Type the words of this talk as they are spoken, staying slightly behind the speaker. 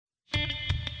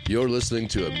You're listening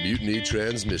to a Mutiny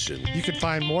Transmission. You can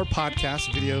find more podcasts,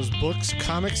 videos, books,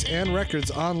 comics, and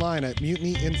records online at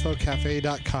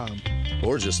mutinyinfocafe.com.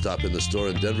 Or just stop in the store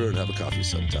in Denver and have a coffee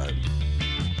sometime.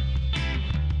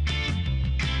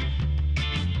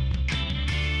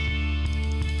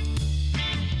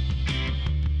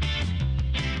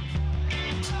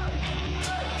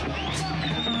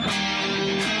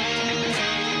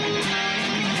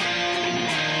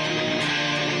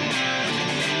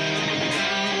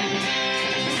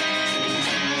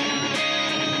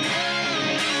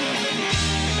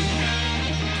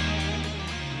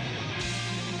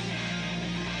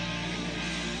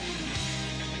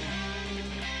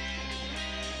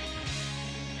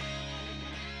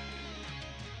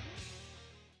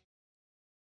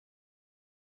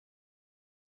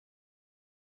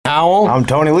 Howell. I'm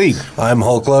Tony Lee. I'm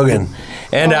Hulk Logan.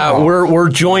 And we're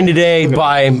joined today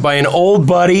by an old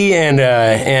buddy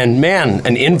and man,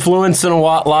 an influence in a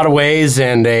lot of ways,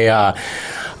 and a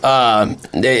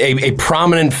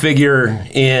prominent figure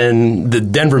in the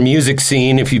Denver music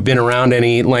scene if you've been around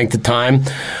any length of time.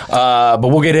 But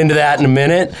we'll get into that in a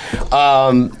minute.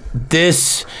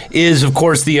 This is, of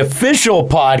course, the official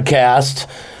podcast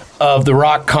of the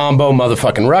Rock Combo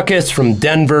Motherfucking Ruckus from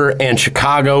Denver and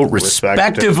Chicago,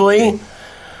 respectively.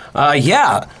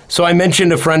 So I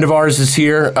mentioned a friend of ours is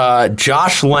here.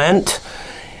 Josh Lent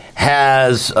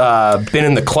has been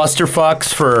in the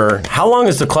Clusterfucks for... How long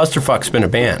has the Clusterfucks been a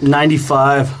band?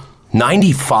 95.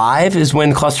 95 is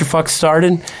when Clusterfucks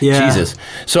started? Yeah. Jesus.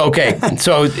 So, okay.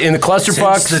 So, in the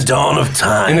Clusterfucks... Since the dawn of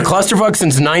time. In the Clusterfucks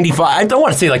since 95. I don't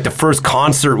want to say, like, the first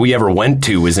concert we ever went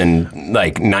to was in,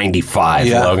 like, 95,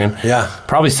 Yeah. Logan. Yeah.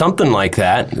 Probably something like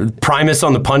that. Primus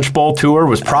on the Punch Bowl tour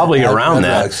was probably around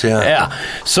that. Yeah.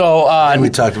 So... we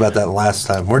talked about that last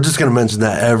time. We're just going to mention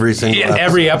that every single episode.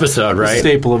 Every episode, right?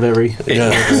 Staple of every. Yeah.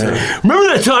 Remember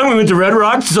that time we went to Red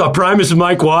Rocks and saw Primus and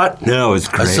Mike Watt? No, it's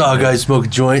I great. saw a guy smoke a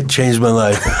joint, changed my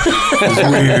life. It was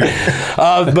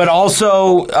weird. But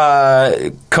also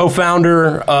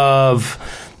co-founder of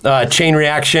Chain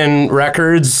Reaction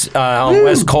Records on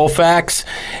West Colfax,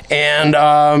 and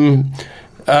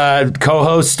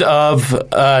co-host of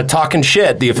Talking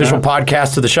Shit, the official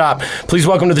podcast of the shop. Please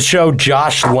welcome to the show,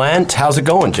 Josh Lent. How's it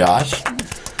going, Josh?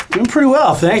 Doing pretty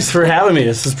well. Thanks for having me.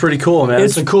 This is pretty cool, man.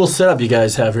 It's a cool setup you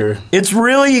guys have here. It's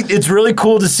really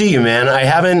cool to see you, man. I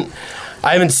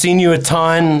haven't seen you a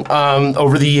ton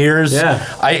over the years. Yeah.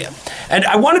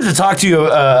 I wanted to talk to you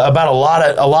about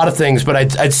a lot of things, but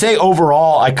I'd say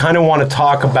overall I kind of want to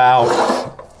talk about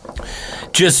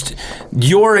just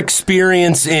your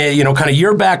experience in, kind of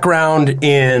your background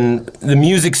in the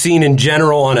music scene in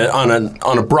general on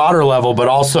a broader level, but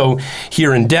also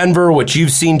here in Denver, what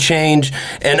you've seen change,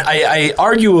 and I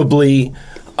arguably.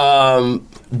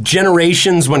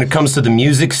 Generations when it comes to the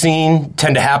music scene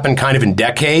tend to happen kind of in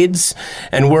decades,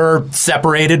 and we're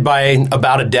separated by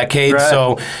about a decade. Right.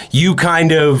 So you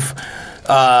kind of,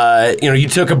 you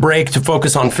took a break to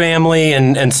focus on family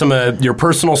and some of your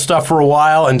personal stuff for a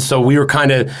while, and so we were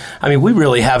kind of, we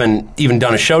really haven't even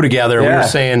done a show together. Yeah. We were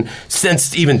saying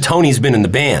since even Tony's been in the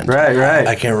band. Right.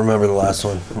 I can't remember the last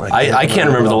one. I can't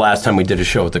remember the last time we did a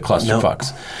show with the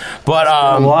Clusterfucks. Nope. But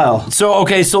a while. So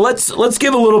let's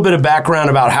give a little bit of background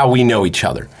about how we know each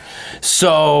other.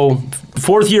 So,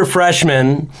 fourth year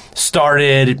freshman,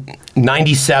 started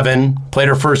 97, played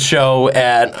our first show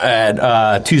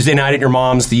at Tuesday night at your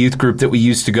mom's, the youth group that we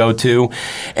used to go to.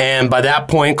 And by that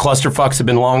point, Clusterfucks had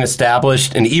been long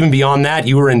established. And even beyond that,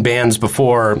 you were in bands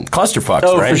before Clusterfucks, right?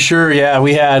 Oh, for sure, yeah.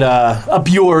 We had Up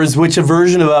Yours, which a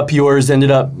version of Up Yours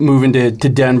ended up moving to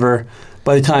Denver.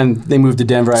 By the time they moved to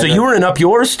Denver. So you were in Up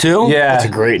Yours, too? Yeah. That's a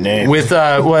great name. With,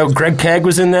 Greg Kegg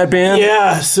was in that band?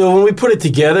 Yeah, so when we put it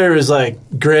together, it was like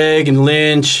Greg and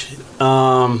Lynch.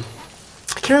 I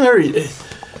can't remember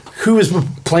who was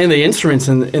playing the instruments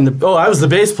in the... Oh, I was the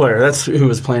bass player. That's who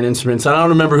was playing instruments. I don't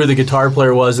remember who the guitar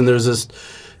player was, and there was this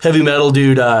heavy metal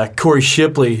dude, Corey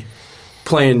Shipley,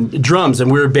 playing drums,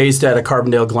 and we were based out of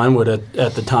Carbondale, Glenwood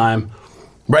at the time.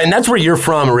 Right, and that's where you're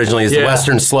from originally, is the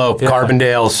Western Slope,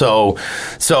 Carbondale. So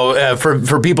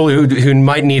for people who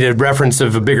might need a reference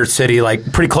of a bigger city,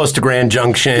 like pretty close to Grand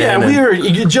Junction.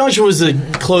 Yeah, Junction was the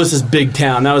closest big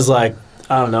town. That was like,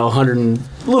 I don't know, a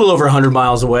little over 100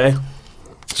 miles away.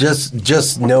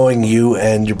 Just knowing you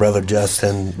and your brother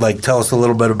Justin, tell us a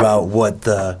little bit about what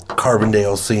the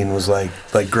Carbondale scene was like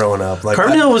growing up.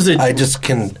 Carbondale I just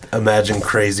can imagine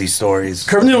crazy stories.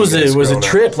 Carbondale was a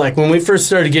trip. Like when we first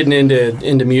started getting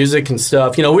into music and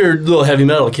stuff, we were little heavy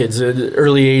metal kids.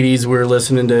 Early '80s, we were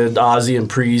listening to Ozzy and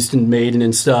Priest and Maiden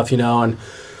and stuff, and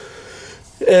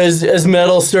as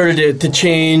metal started to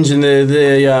change and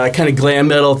the kind of glam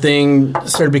metal thing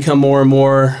started to become more and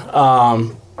more,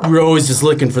 we were always just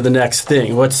looking for the next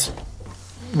thing. What's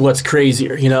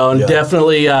crazier, you know? And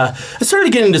definitely, I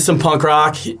started getting into some punk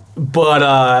rock, but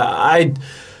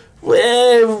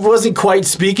it wasn't quite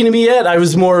speaking to me yet. I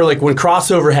was more like when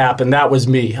crossover happened, that was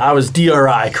me. I was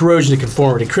DRI, Corrosion to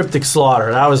Conformity, Cryptic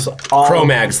Slaughter. I was all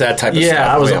Cro-Mags, that type of stuff.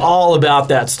 Yeah, I was all about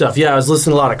that stuff. Yeah, I was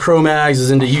listening to a lot of Cro-Mags. I was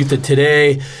into Youth of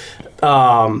Today.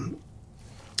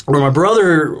 Where my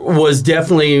brother was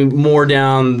definitely more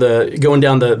going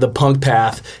down the punk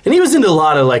path, and he was into a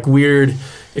lot of like weird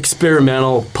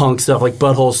experimental punk stuff, like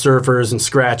Butthole Surfers and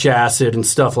Scratch Acid and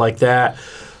stuff like that.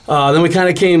 Then we kind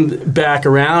of came back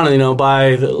around, and, you know,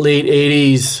 by the late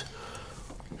 80s,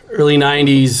 early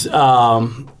 90s,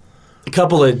 a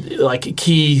couple of like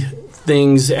key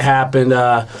things happened.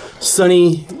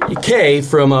 Sonny K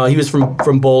he was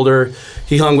from Boulder.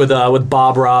 He hung with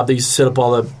Bob Robb. They used to set up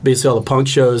basically all the punk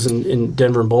shows in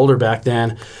Denver and Boulder back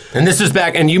then. And this is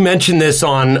back, and you mentioned this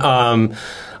on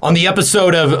the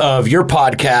episode of your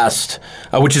podcast,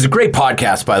 which is a great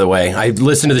podcast, by the way. I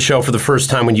listened to the show for the first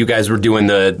time when you guys were doing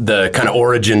the kind of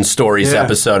origin stories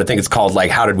episode. I think it's called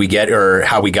like How Did We Get, or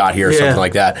How We Got Here, or something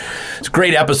like that. It's a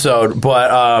great episode,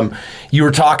 but you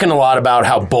were talking a lot about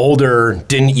how Boulder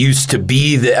didn't used to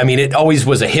be it always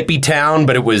was a hippie town,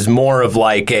 but it was more of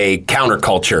like a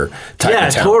counterculture type of town. Yeah,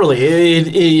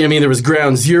 totally. There was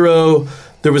Ground Zero.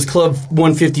 There was Club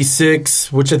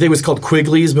 156, which I think was called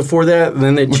Quigley's before that. And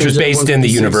then which was based in the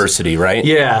university, right?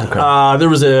 Yeah. Okay. There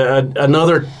was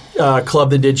another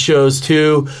club that did shows,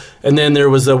 too. And then there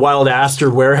was a Wild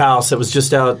Aster warehouse that was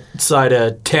just outside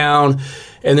of town.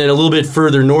 And then a little bit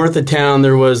further north of town,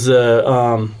 there was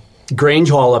a Grange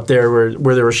Hall up there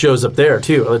where there were shows up there,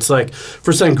 too. It's like,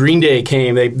 first time Green Day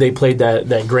came, they played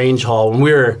that Grange Hall. When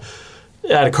we were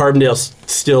out of Carbondale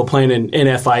still playing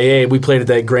in FIA, we played at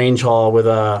that Grange Hall with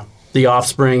the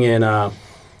Offspring and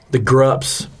the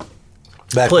Grups.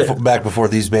 Back before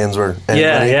these bands were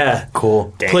anybody? Yeah.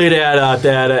 Cool. Played at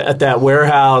that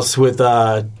warehouse with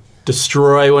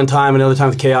Destroy one time, another time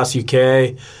with Chaos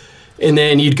UK. And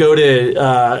then you'd go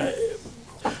to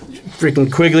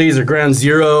freaking Quigley's or Ground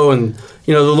Zero, and,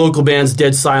 you know, the local bands,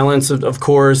 Dead Silence, of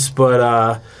course,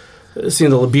 but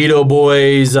seeing the Libido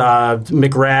Boys,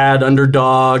 McRad,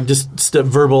 Underdog, just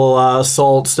verbal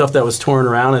assault, stuff that was torn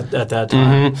around at that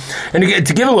time. Mm-hmm. And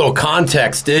to give a little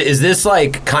context, is this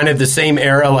like kind of the same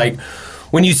era, like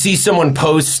when you see someone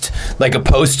post like a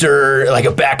poster, like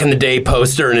a back in the day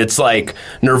poster, and it's like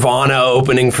Nirvana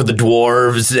opening for the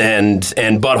Dwarves and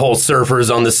Butthole Surfers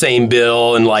on the same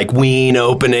bill, and like Ween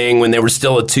opening when they were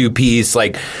still a two-piece,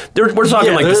 like we're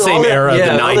talking like the same era of the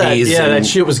 90s. That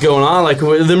shit was going on. Like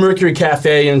the Mercury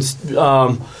Cafe and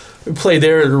we played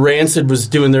there. Rancid was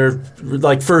doing their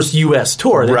like first U.S.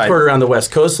 tour. They toured around the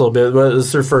West Coast a little bit, but it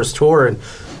was their first tour, and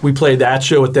we played that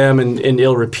show with them in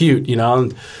Ill Repute, you know.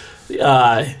 And,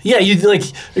 you like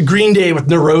Green Day with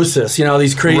Neurosis, you know,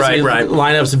 these crazy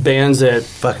lineups of bands that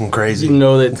fucking crazy. You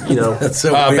know that, you know. That's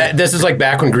so weird. This is like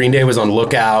back when Green Day was on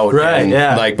Lookout, right?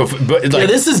 Yeah, like,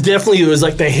 this is definitely, it was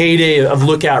like the heyday of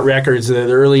Lookout Records in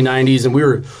the early '90s, and we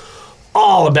were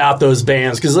all about those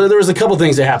bands because there was a couple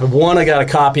things that happened. One, I got a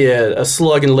copy of a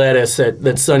Slug and Lettuce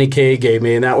that Sonny K gave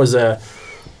me, and that was a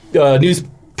newsprint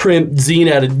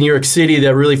zine out of New York City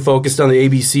that really focused on the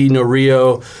ABC No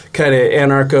Rio kind of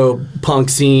anarcho-punk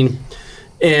scene.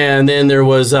 And then there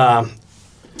was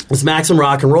this Maxim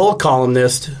rock and roll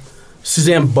columnist,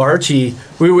 Suzanne Barchi.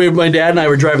 My dad and I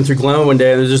were driving through Glenwood one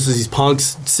day, and there's just these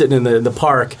punks sitting in the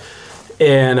park,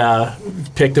 and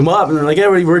picked them up. And they're like, "Yeah,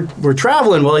 we're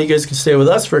traveling. Well, you guys can stay with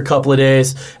us for a couple of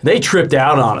days." And they tripped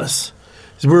out on us.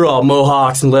 We were all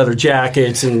mohawks and leather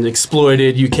jackets and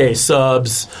exploited UK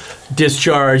subs,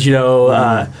 Discharge, you know,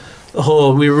 the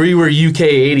whole, we were UK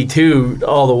 82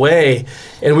 all the way,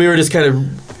 and we were just kind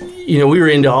of, you know, we were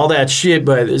into all that shit,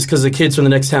 but it's because the kids from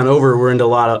the next town over were into a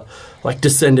lot of, like,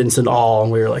 Descendants and all,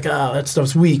 and we were like, oh, that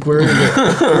stuff's weak, we're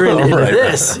into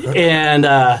this.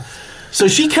 And so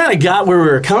she kind of got where we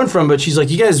were coming from, but she's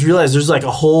like, you guys realize there's like a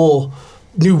whole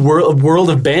new world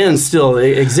of bands still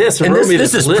exists. And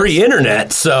this is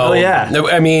pre-internet, so... Oh, yeah.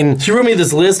 I mean... She wrote me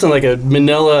this list in like a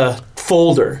manila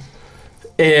folder,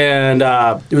 and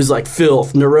it was like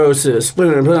Filth, Neurosis,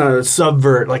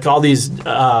 Subvert, like all these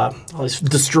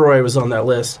Destroy was on that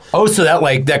list. Oh, so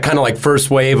that kind of like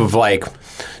first wave of like...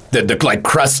 The like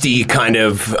crusty kind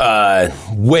of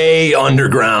way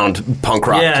underground punk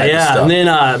rock type of stuff. And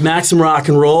then Maxim Rock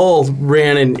and Roll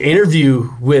ran an interview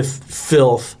with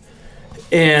Filth,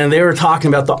 and they were talking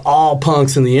about the all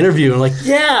punks in the interview, and like,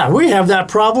 yeah, we have that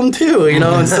problem too, you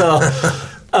know. And so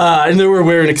And they were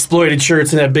wearing exploited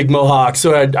shirts and had big mohawks.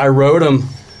 So I wrote them,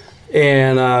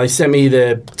 and they sent me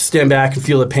the Stand Back and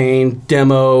Feel the Pain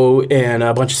demo and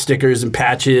a bunch of stickers and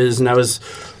patches. And I was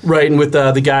writing with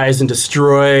the guys in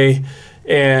Destroy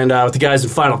and with the guys in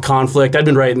Final Conflict. I'd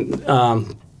been writing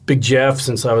Big Jeff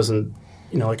since I was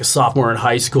like a sophomore in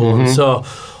high school. And so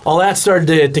all that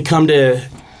started to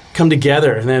come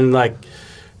together. And then like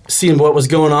seeing what was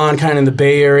going on kind of in the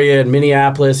Bay Area and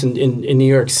Minneapolis and in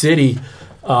New York City,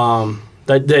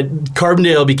 that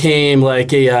Carbondale became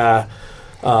like an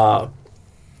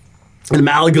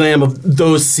amalgam of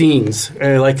those scenes,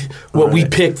 like what we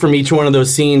picked from each one of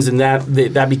those scenes, and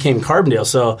that became Carbondale.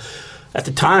 So at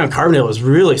the time, Carbondale was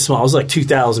really small. It was like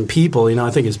 2,000 people.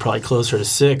 I think it's probably closer to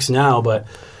 6 now, but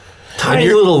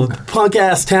tiny little punk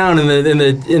ass town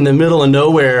in the middle of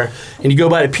nowhere. And you go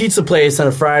by a pizza place on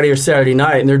a Friday or Saturday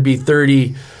night, and there'd be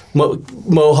 30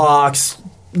 Mohawks,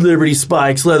 Liberty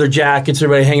Spikes, leather jackets,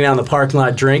 everybody hanging out in the parking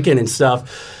lot drinking and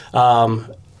stuff.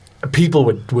 People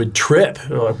would trip.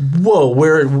 They're like, whoa,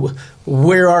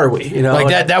 where are we?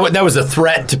 That was a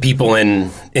threat to people in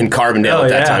Carbondale at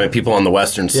that time, and people on the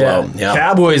western slope. Yeah.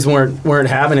 Cowboys weren't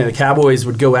having it. The Cowboys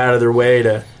would go out of their way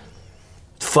to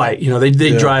fight.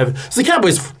 They'd drive. So the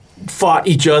Cowboys fought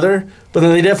each other, but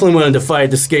then they definitely wanted to fight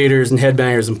the skaters and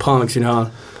headbangers and punks.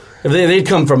 If they'd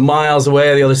come from miles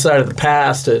away, the other side of the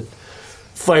pass to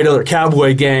fight other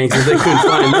cowboy gangs if they couldn't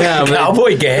find them.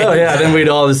 Cowboy gangs? Oh, yeah. Then we'd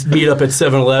all just meet up at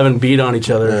 7-Eleven and beat on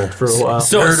each other for a while.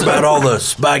 So heard about all the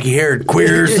spiky-haired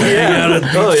queers.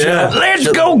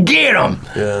 Let's go get them.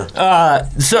 Yeah.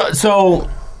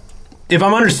 So if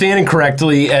I'm understanding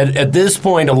correctly, at this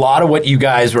point, a lot of what you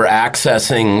guys were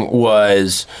accessing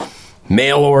was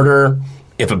mail order.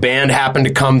 If a band happened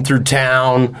to come through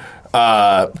town,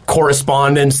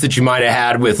 correspondence that you might have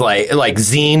had with like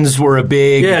zines were a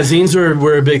big... Yeah, zines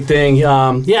were a big thing.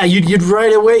 You'd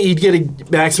right away, you'd get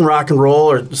a Max and Rock and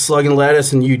Roll or Slug and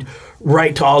Lettuce, and you'd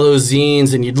write to all those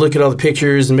zines, and you'd look at all the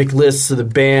pictures and make lists of the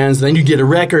bands. And then you'd get a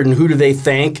record, and who do they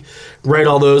thank? Write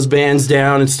all those bands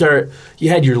down and start... You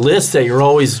had your list that you're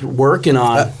always working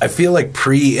on. I feel like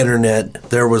pre-internet,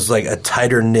 there was like a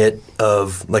tighter knit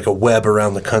of like a web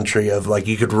around the country of like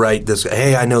you could write this,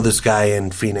 hey, I know this guy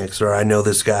in Phoenix, or I know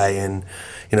this guy in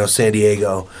San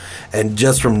Diego, and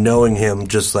just from knowing him,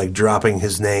 just like dropping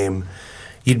his name,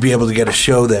 you'd be able to get a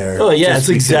show there. Oh yeah, that's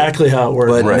exactly how it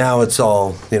works. But now it's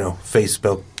all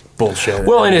Facebook bullshit.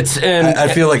 Well, I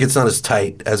feel like it's not as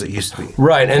tight as it used to be.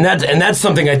 Right, and that's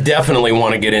something I definitely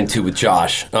want to get into with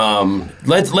Josh.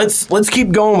 Let's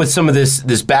keep going with some of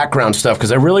this background stuff,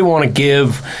 because I really want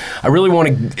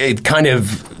to kind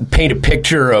of paint a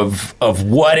picture of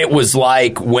what it was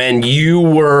like when you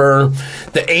were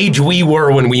the age we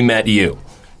were when we met you.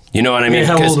 You know what I mean?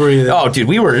 How old were you then? Oh, dude,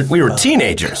 we were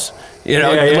teenagers.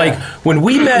 Like when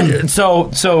we met. So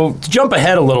to jump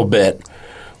ahead a little bit.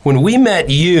 When we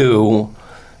met you,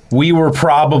 we were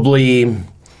probably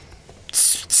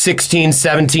 16,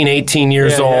 17, 18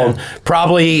 years old,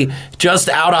 probably just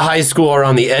out of high school or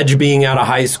on the edge of being out of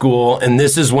high school, and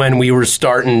this is when we were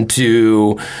starting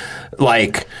to,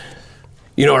 like...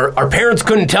 our parents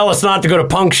couldn't tell us not to go to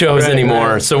punk shows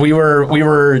anymore, so we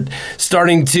were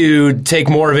starting to take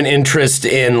more of an interest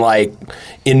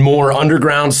in more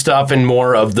underground stuff and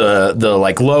more of the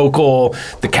like local,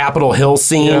 the Capitol Hill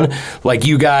scene. Yeah. Like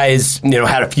you guys,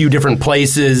 had a few different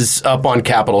places up on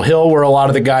Capitol Hill where a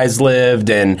lot of the guys lived,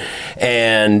 and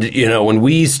when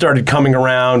we started coming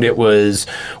around, it was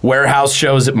warehouse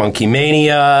shows at Monkey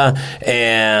Mania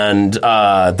and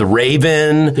the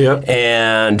Raven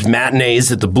and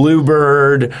matinees at the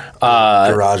Bluebird,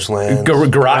 Garageland,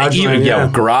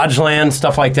 Garageland,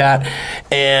 stuff like that,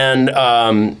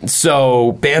 and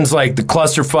so bands like the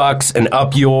Clusterfucks and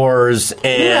Up Yours,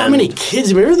 and how many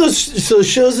kids remember those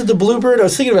shows at the Bluebird? I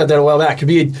was thinking about that a while back. It'd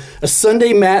be a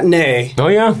Sunday matinee. Oh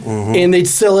yeah, and they'd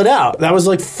sell it out. That was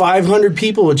like 500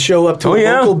 people would show up to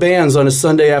local bands on a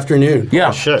Sunday afternoon. Yeah,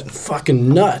 oh, shit,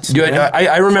 fucking nuts. Dude,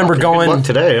 I remember going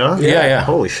today, huh? Yeah.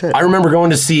 Holy shit! I remember going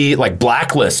to see like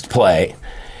Blacklist play.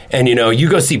 And, you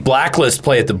go see Blacklist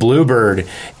play at the Bluebird,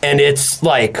 and it's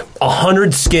like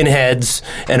 100 skinheads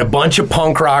and a bunch of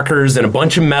punk rockers and a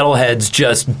bunch of metalheads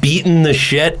just beating the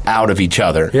shit out of each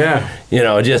other. Yeah.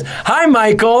 Just, hi,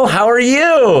 Michael, how are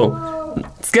you?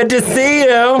 It's good to see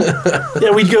you.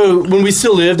 Yeah, we'd go, when we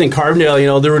still lived in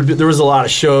Carbondale, there was a lot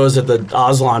of shows at the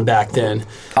Ozlon back then.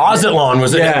 Ozlon,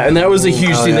 was it? Yeah, and that was a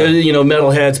huge thing. Yeah.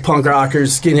 Metalheads, punk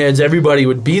rockers, skinheads, everybody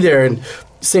would be there. And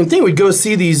same thing, we'd go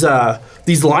see these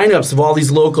lineups of all these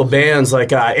local bands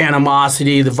like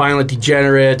Animosity, the Violent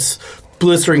Degenerates,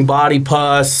 Blistering Body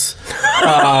Pus.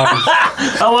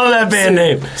 I love that band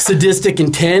name. Sadistic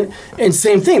Intent, and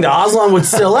same thing. The Ozlon would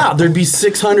sell out. There'd be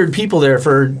 600 people there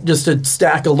for just a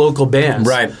stack of local bands.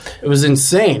 Right. It was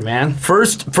insane, man.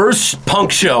 First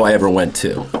punk show I ever went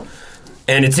to.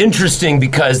 And it's interesting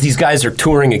because these guys are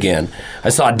touring again. I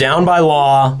saw Down by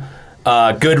Law,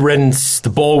 Good Riddance, the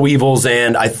Boll Weevils,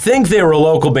 and I think they were a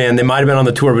local band. They might have been on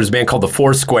the tour, but it was a band called the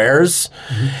Four Squares.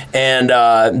 Mm-hmm.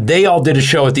 And they all did a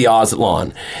show at the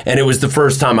Ozlon. And it was the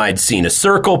first time I'd seen a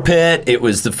circle pit. It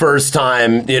was the first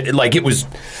time,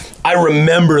 I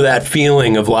remember that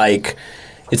feeling of like,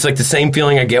 it's like the same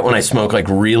feeling I get when I smoke like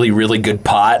really, really good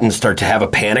pot and start to have a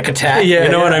panic attack. Yeah,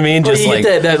 you know what I mean? Well, you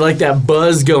get that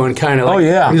buzz going, kind of. Like,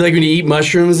 like when you eat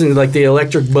mushrooms and like the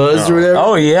electric buzz or whatever.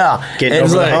 Oh yeah, getting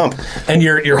over the hump, and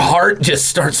your heart just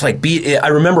starts like beat. I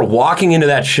remember walking into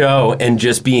that show and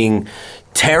just being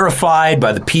terrified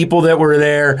by the people that were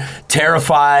there,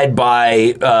 terrified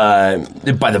by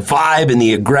the vibe and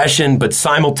the aggression, but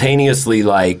simultaneously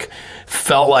like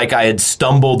felt like I had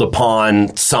stumbled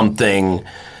upon something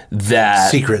that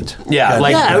secret. Yeah,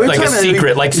 like a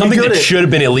secret, like something that should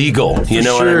have been illegal. You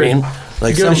know what I mean?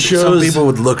 Like some people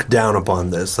would look down upon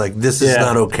this. Like this is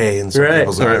not okay in some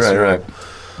people's eyes. Right.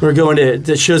 We were going to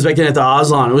the shows back then at the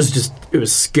Ozlon. It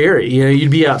was scary. You know, you'd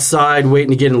be outside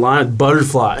waiting to get in line with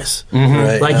butterflies.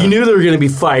 Mm-hmm. Right, you knew there were going to be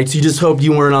fights. You just hoped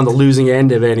you weren't on the losing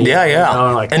end of any. Yeah. You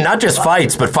know, and not just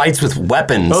fights, but fights with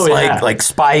weapons, like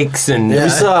spikes and.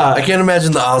 Yeah, I can't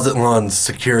imagine the Ozlon's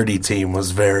security team was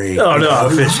very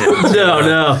efficient.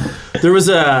 No. There was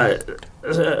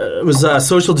a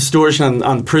Social Distortion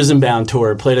on Prison Bound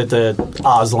tour, played at the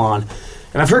Ozlon.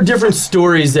 And I've heard different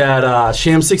stories that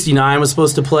Sham 69 was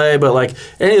supposed to play, but like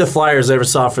any of the flyers I ever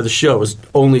saw for the show was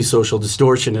only Social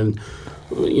Distortion. And,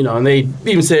 and they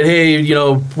even said, hey,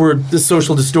 we're this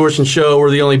Social Distortion show,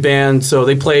 we're the only band. So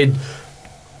they played,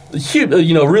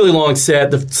 really long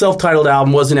set. The self-titled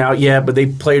album wasn't out yet, but they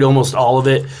played almost all of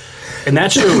it. And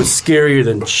that show was scarier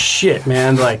than shit,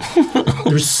 man. Like,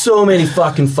 there were so many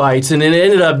fucking fights. And then it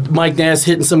ended up Mike Ness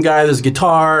hitting some guy with his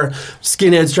guitar,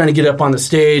 skinheads trying to get up on the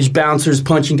stage, bouncers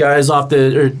punching guys off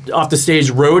the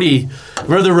stage. Roadie,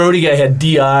 remember the Roadie guy had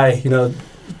DI,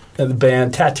 at the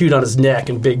band, tattooed on his neck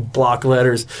in big block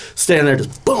letters, standing there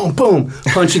just boom, boom,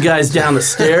 punching guys down the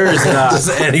stairs. And,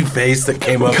 just any face that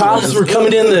came up. Cops were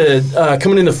coming in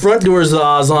the front doors of the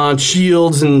Ozlon,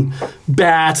 shields and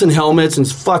bats and helmets and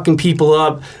fucking people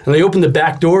up. And they opened the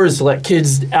back doors to let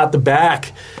kids out the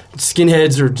back.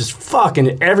 Skinheads were just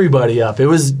fucking everybody up. It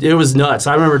was nuts.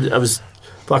 I remember I was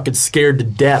fucking scared to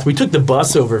death. We took the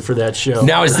bus over for that show.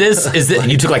 Now, is this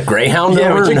you took like Greyhound over?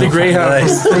 Yeah, we took the Greyhound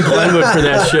from Glenwood for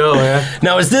that show, yeah.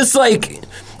 Now, is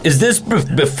this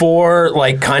before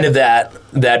like kind of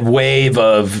that wave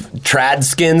of trad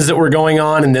skins that were going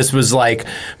on, and this was like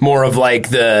more of like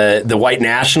the white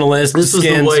nationalist skins? This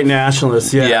was the white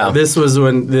nationalists, yeah. This was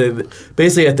when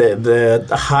basically at the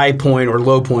high point or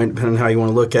low point, depending on how you want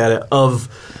to look at it, of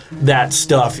that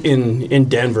stuff in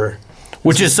Denver.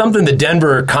 Which is something that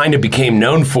Denver kind of became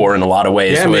known for in a lot of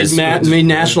ways. Yeah, made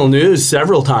national news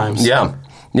several times. Yeah.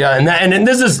 Yeah, and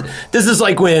this is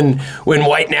like when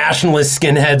white nationalist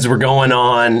skinheads were going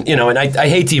on, and I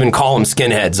hate to even call them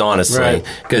skinheads, honestly,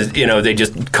 because they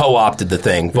just co-opted the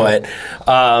thing, but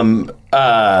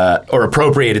or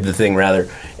appropriated the thing rather,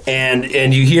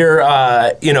 and you hear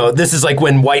this is like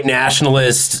when white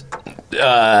nationalist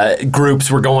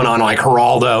groups were going on like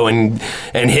Geraldo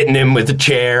and hitting him with a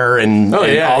chair and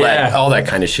all that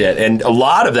kind of shit, and a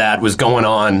lot of that was going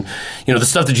on. The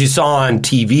stuff that you saw on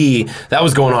TV that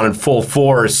was going on in full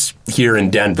force here in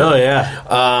Denver. Oh yeah,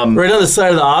 right on the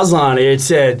side of the Ozlon, it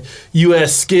said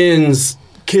U.S. skins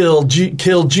kill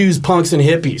Jews, punks, and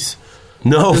hippies.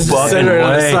 No fucking way.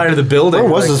 On the side of the building.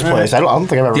 Where was this place? I don't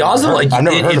think I've ever. The Ozlon, I've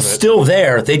never heard of it. It's still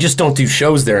there. They just don't do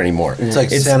shows there anymore. It's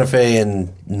like Santa Fe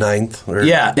and 9th. Or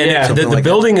the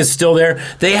building is still there.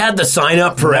 They had the sign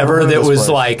up forever that was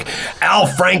like, Al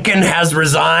Franken has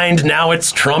resigned. Now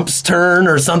it's Trump's turn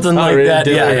or something like that.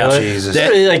 Yeah. Jesus.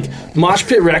 Like Mosh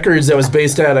Pit Records, that was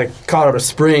based out of Colorado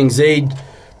Springs. They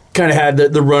kind of had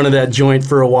the run of that joint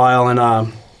for a while,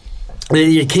 and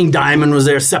King Diamond was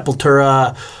there.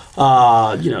 Sepultura.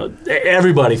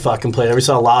 Everybody fucking played. We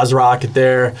saw Laz Rocket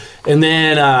there, and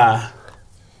then I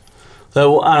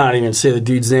don't even say the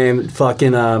dude's name.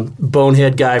 Fucking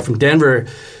bonehead guy from Denver.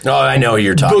 Oh, I know who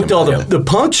you're talking booked about. Booked all the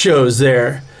punk shows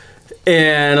there,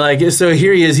 and so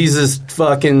here he is. He's this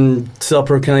fucking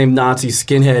self-proclaimed Nazi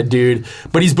skinhead dude,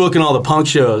 but he's booking all the punk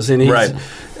shows, and it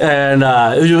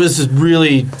was this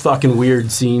really fucking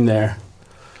weird scene there.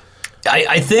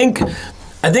 I think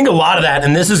I think a lot of that,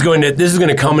 and this is going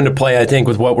to come into play, I think,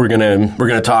 with what we're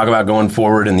gonna talk about going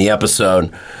forward in the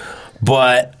episode.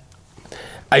 But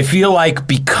I feel like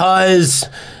because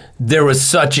there was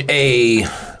such a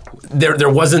there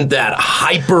wasn't that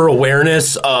hyper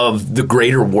awareness of the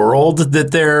greater world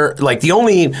that the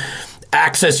only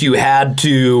access you had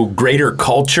to greater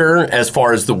culture as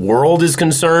far as the world is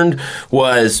concerned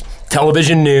was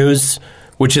television news,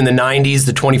 which in the 90s,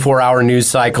 the 24-hour news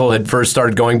cycle had first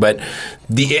started going, but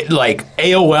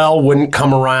AOL wouldn't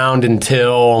come around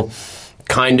until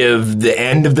kind of the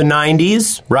end of the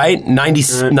 90s, right?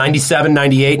 97,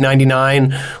 98,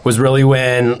 99 was really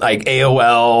when like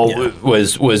AOL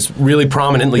was really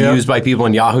prominently used by people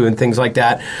in Yahoo and things like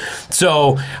that.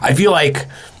 So I feel like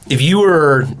if you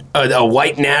were a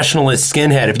white nationalist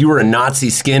skinhead, if you were a Nazi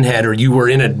skinhead, or you were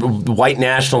in a white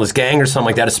nationalist gang or something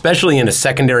like that, especially in a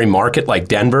secondary market like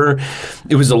Denver,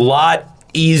 it was a lot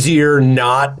easier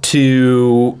not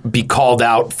to be called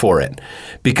out for it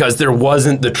because there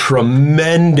wasn't the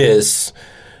tremendous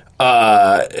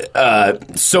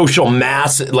social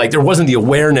mass, like there wasn't the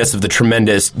awareness of the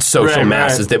tremendous social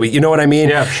masses that you know what I mean?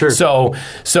 Yeah, sure. So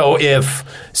if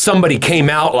somebody came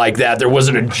out like that, there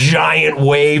wasn't a giant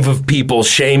wave of people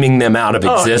shaming them out of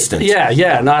existence.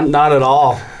 Not at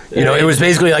all. You know, it was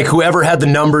basically like whoever had the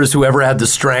numbers, whoever had the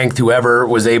strength, whoever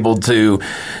was able to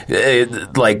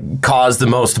cause the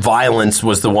most violence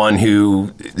was the one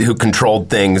who controlled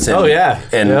things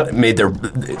and made their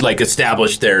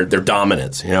established their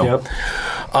dominance, you know.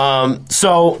 Yep.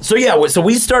 So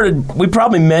we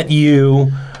probably met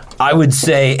you, I would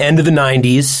say end of the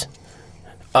 90s.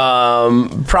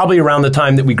 Probably around the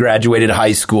time that we graduated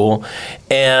high school.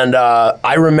 And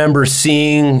I remember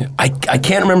seeing, I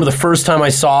can't remember the first time I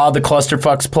saw the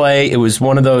Clusterfucks play. It was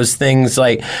one of those things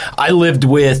like, I lived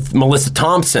with Melissa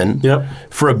Thompson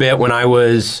for a bit when I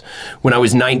was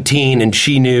 19, and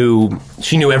she knew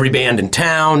every band in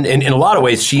town. And in a lot of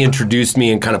ways, she introduced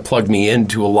me and kind of plugged me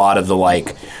into a lot of the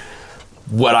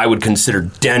what I would consider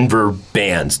Denver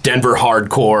bands, Denver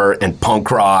hardcore and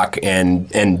punk rock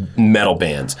and metal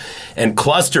bands. And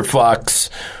Clusterfucks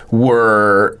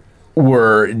were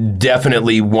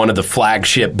definitely one of the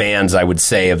flagship bands, I would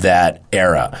say, of that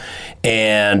era.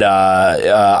 And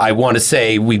I want to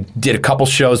say we did a couple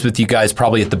shows with you guys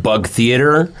probably at the Bug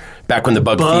Theater, back when the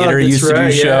Bug Theater used to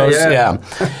do shows. Yeah.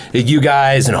 You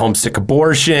guys and Homesick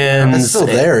Abortions. It's still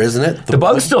there, isn't it? The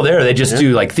Bug's still there. They just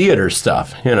do like theater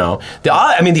stuff, you know. The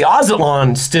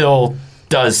Ozatlan still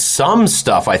does some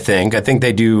stuff, I think. I think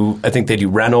they do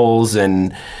rentals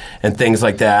and things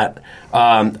like that.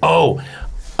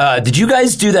 Did you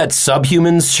guys do that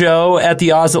Subhumans show at the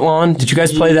Ozatlan? Did you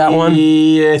guys play that one?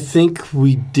 Yeah, I think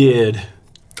we did.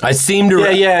 I seem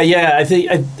to. Yeah. I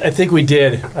think we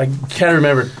did. I can't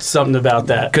remember something about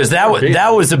that. Because that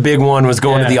was a big one. Was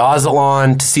going to the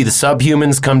Ozatlan to see the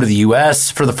Subhumans come to the U.S.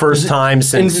 for the first time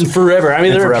since in forever. I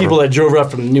mean, there were people that drove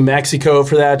up from New Mexico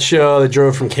for that show. That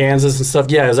drove from Kansas and stuff.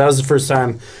 Yeah, that was the first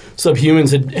time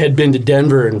Subhumans had been to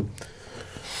Denver in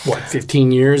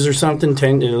 15 years or something.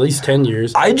 At least 10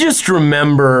 years. I just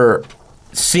remember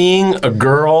seeing a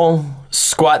girl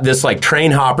squat. This train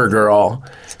hopper girl.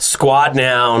 Squat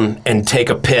down and take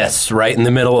a piss right in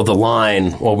the middle of the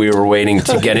line while we were waiting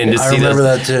to get in to see this. I remember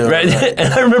that too. Right?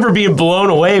 And I remember being blown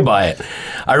away by it.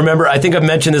 I think I've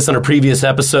mentioned this on a previous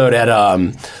episode at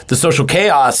the Social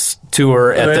Chaos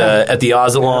tour at the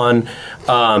Ozatlan.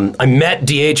 I met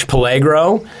D.H.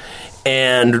 Pellegro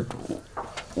and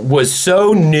was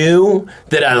so new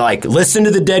that I listened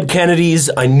to the Dead Kennedys.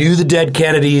 I knew the Dead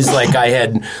Kennedys. I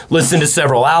had listened to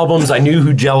several albums. I knew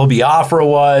who Jello Biafra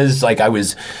was. I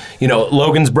was,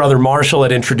 Logan's brother Marshall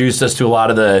had introduced us to a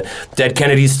lot of the Dead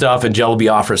Kennedys stuff and Jello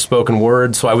Biafra's spoken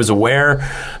word, so I was aware.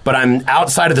 But I'm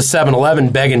outside of the 7-Eleven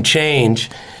begging change,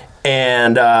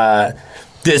 and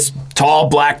this tall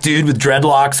black dude with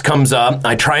dreadlocks comes up.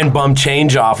 I try and bum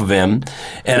change off of him,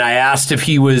 and I asked if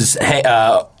he was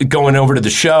going over to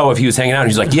the show, if he was hanging out.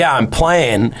 He's like, yeah, I'm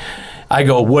playing. I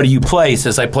go, what do you play? He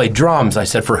says, I play drums. I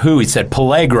said, for who? He said,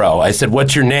 Pellegro. I said,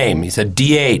 what's your name? He said,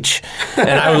 DH. And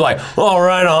I was like, oh,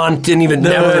 right on. Didn't even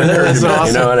never heard of it.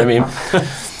 You know what I mean?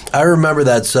 I remember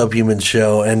that Subhuman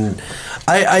show, and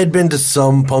I had been to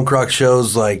some punk rock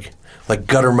shows like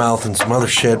Guttermouth and some other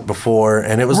shit before,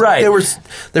 and it was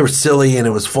they were silly and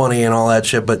it was funny and all that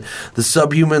shit. But the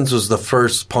Subhumans was the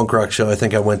first punk rock show I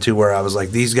think I went to where I was like,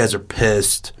 these guys are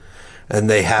pissed, and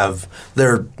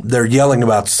they're yelling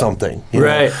about something, you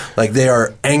know? Like they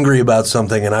are angry about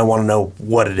something, and I want to know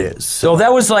what it is. So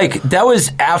that was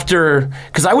after,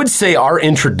 because I would say our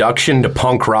introduction to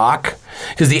punk rock,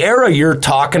 because the era you're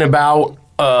talking about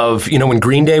of when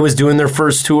Green Day was doing their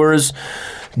first tours.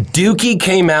 Dookie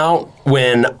came out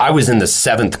when I was in the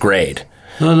 7th grade.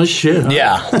 Oh, no shit. Huh?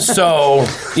 Yeah. So,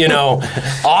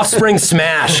 Offspring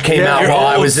Smash came out while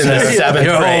I was in the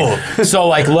 7th grade. So,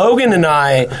 like, Logan and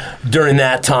I, during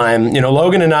that time,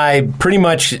 Logan and I pretty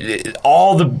much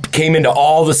came into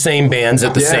all the same bands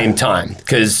at the same time.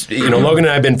 Because, Logan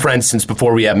and I have been friends since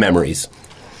before we have memories.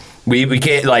 We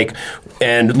can't,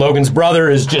 and Logan's brother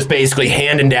is just basically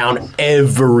handing down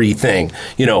everything.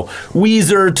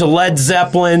 Weezer to Led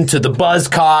Zeppelin to the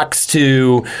Buzzcocks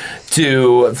to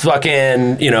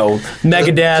fucking,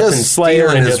 Megadeth and Slayer.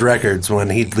 And his records when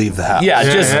he'd leave the house.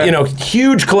 Yeah,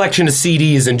 huge collection of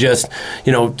CDs and just,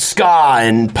 ska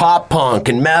and pop punk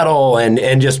and metal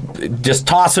and just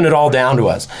tossing it all down to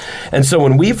us. And so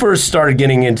when we first started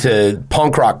getting into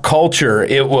punk rock culture,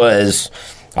 it was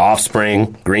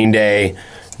Offspring, Green Day,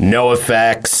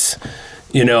 NoFX.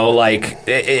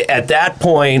 At that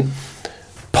point,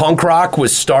 punk rock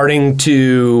was starting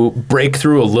to break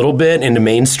through a little bit into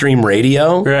mainstream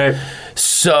radio. Right.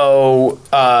 So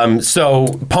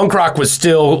punk rock was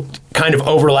still kind of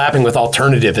overlapping with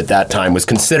alternative at that time, was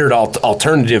considered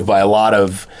alternative by a lot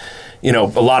of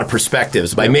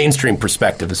perspectives, by mainstream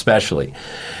perspective especially.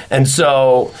 And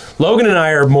so Logan and I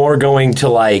are more going to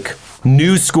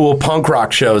new school punk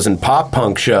rock shows and pop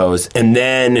punk shows, and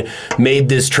then made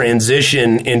this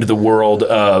transition into the world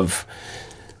of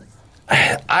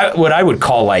what I would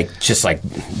call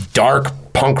dark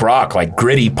punk rock,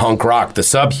 gritty punk rock, the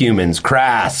Subhumans,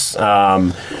 Crass,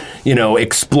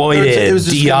 Exploited, it was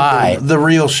just DI. The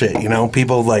real shit,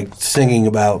 people singing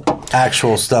about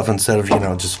actual stuff instead of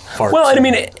just farts. Well, and I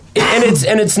mean,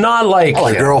 it's not like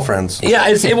girlfriends. Yeah,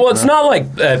 it's not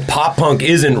like pop punk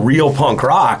isn't real punk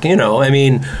rock. I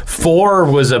mean, Four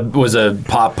was a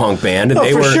pop punk band, and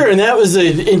they were sure, and that was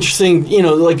an interesting.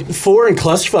 Four and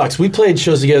Clusterfucks, we played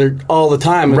shows together all the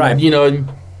time, and, right? The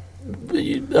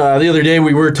other day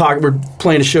we're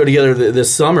playing a show together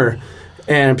this summer.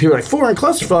 And people are like, Four and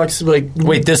Clusterfucks.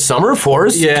 Wait, this summer,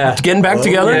 Fours? Yeah. Getting back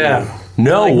together? Yeah.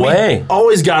 No way. We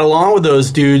always got along with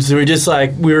those dudes. We were just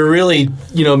we were really,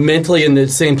 mentally in the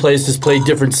same place, just played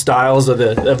different styles of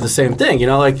the same thing,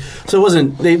 so it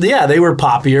wasn't, they were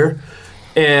poppier,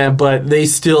 but they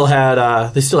still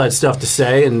had stuff to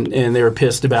say, and they were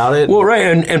pissed about it. Well, right,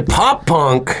 and pop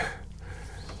punk,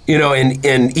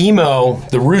 and emo,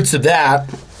 the roots of that,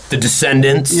 the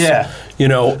Descendants. Yeah.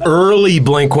 Early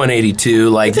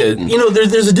Blink-182,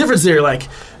 there's a difference there.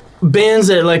 Bands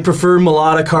that prefer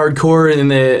melodic hardcore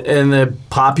and the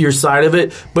poppier side of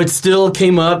it, but still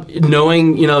came up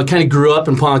knowing, kind of grew up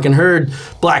in punk and heard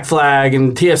Black Flag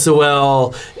and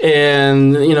TSOL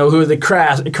and who the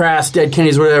Crass, Dead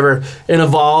Kennedys, whatever, and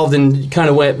evolved and kind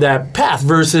of went that path.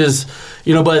 Versus,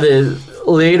 by the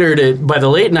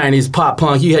late '90s pop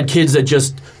punk, you had kids that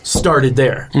just started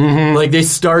there. Mm-hmm. They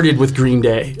started with Green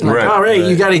Day. Right.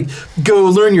 You got to go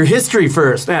learn your history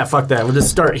first. Fuck that. We'll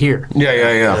just start here.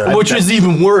 Yeah. Which is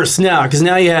even worse now, because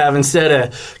now you have, instead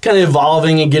of kind of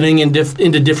evolving and getting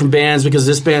into different bands because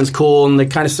this band's cool and they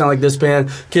kind of sound like this band,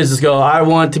 kids just go, I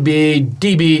want to be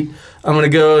D-Beat. I'm going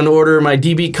to go and order my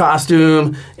D-Beat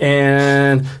costume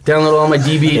and download all my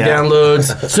D-Beat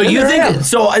downloads. So you think, and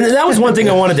that was one thing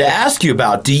I wanted to ask you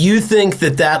about. Do you think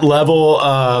that level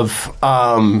of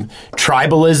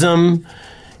tribalism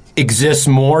exists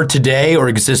more today or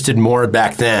existed more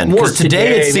back then? Because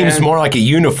today it seems more like a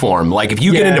uniform. If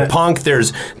you get into punk,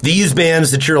 there's these bands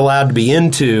that you're allowed to be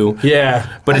into.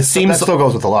 Yeah. But it seems... That still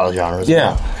goes with a lot of genres.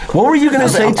 Yeah. What were you going to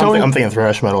say, Tony? I'm thinking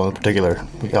thrash metal in particular.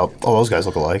 All those guys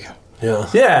look alike.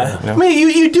 Yeah. I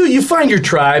mean, you find your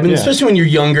tribe, and especially when you're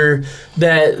younger,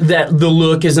 that the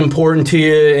look is important to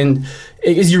you, and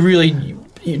is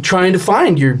you're trying to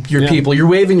find your people. You're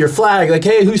waving your flag,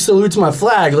 hey, who salutes my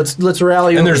flag? Let's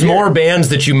rally. And there's more bands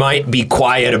that you might be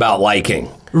quiet about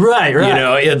liking. Right.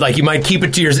 You might keep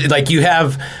it to your, you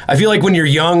have, I feel like when you're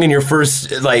young and you're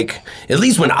first, at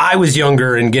least when I was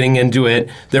younger and getting into it,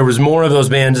 there was more of those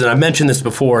bands, and I mentioned this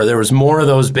before, there was more of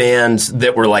those bands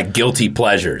that were guilty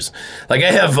pleasures. I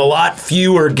have a lot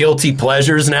fewer guilty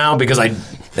pleasures now because I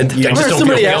just don't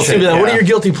somebody feel asked guilty. me that. What are your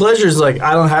guilty pleasures? I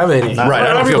don't have any. Right,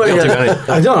 I don't feel guilty about it.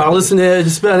 I don't. I'll listen to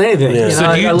just about anything. Yeah.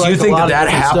 So do you think that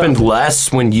happened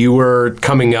less when you were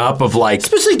coming up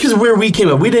especially because where we came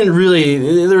up, we didn't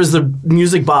really, there was the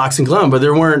music box in Columbia, but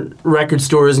there weren't record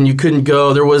stores and you couldn't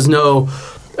go, there was no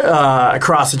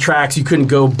across the tracks, you couldn't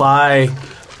go buy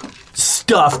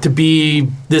stuff to be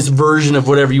this version of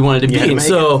whatever you wanted to be.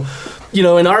 So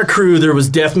in our crew, there was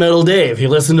Death Metal Dave. He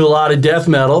listened to a lot of death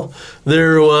metal.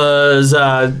 There was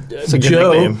a good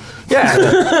Joe. nickname.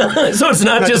 Yeah. So it's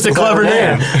not just a clever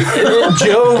name.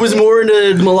 Joe was more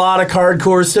into melodic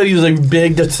hardcore stuff. He was a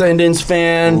big Descendants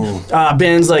fan.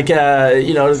 Bands like,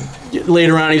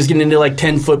 later on he was getting into like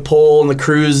 10-Foot Pole and the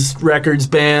Cruise Records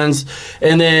bands.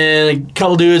 And then a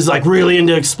couple dudes like really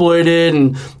into Exploited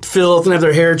and Filth and have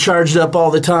their hair charged up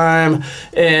all the time.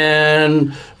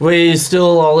 And we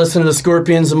still all listen to the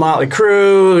Scorpions and Motley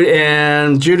Crue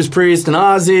and Judas Priest and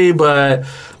Ozzy. But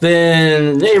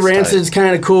then, hey, Rancid's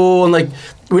kind of cool. And like,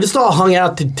 we just all hung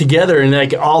out together, and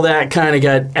like all that kind of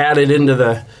got added into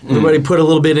the. Everybody put a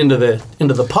little bit into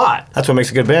the pot. That's what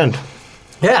makes a good band.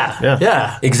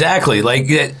 Yeah. Exactly. Like,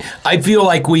 I feel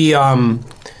like we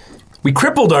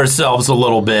crippled ourselves a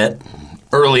little bit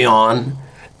early on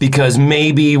because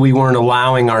maybe we weren't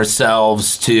allowing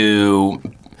ourselves to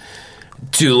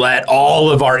let all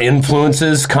of our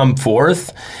influences come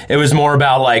forth. It was more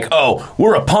about like, oh,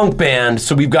 we're a punk band,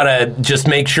 so we've got to just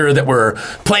make sure that we're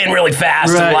playing really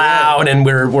fast and loud, and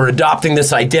we're adopting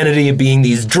this identity of being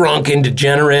these drunken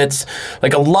degenerates.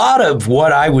 Like a lot of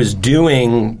what I was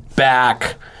doing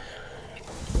back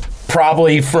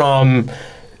probably from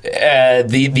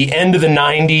the end of the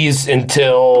 90s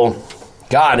until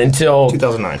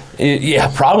 2009.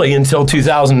 Yeah, probably until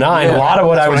 2009. Yeah, a lot of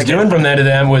what I was doing from then to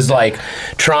then was like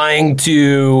trying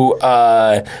to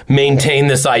maintain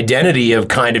this identity of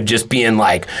kind of just being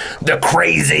like the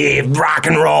crazy rock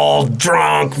and roll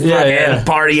drunk fucking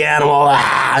party animal.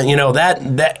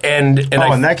 That and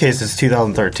in that case, it's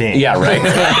 2013. Yeah, right.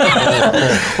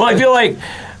 Well,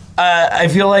 I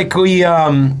feel like we.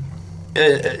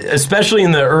 Especially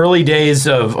in the early days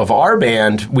of our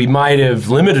band, we might have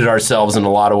limited ourselves in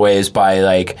a lot of ways by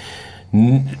like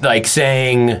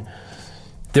saying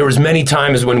there was many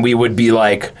times when we would be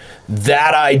like,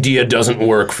 that idea doesn't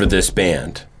work for this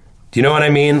band. Do you know what I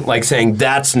mean? Like saying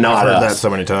that's not I've heard us. that so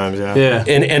many times, yeah. Yeah.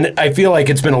 And I feel like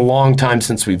it's been a long time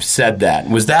since we've said that.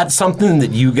 Was that something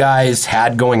that you guys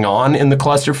had going on in the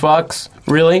Clusterfucks?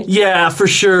 Really? Yeah, for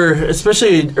sure.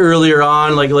 Especially earlier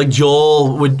on, like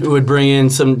Joel would bring in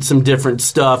some different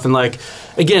stuff, and like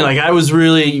again, like I was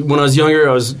really when I was younger,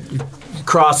 I was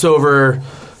crossover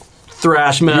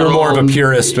thrash metal. You were more of a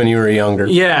purist when you were younger.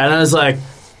 Yeah, and I was like,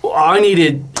 we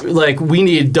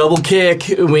needed double kick,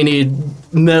 we need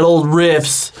metal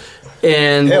riffs,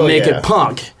 and Hell make yeah. it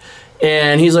punk.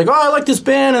 And he's like, oh, I like this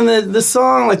band and this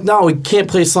song. Like, no, we can't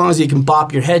play songs you can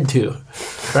bop your head to.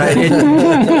 Right?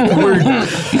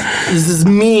 This is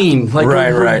mean. Like,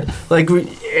 right.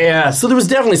 So there was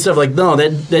definitely stuff like, no,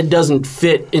 that doesn't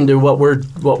fit into what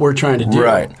we're trying to do.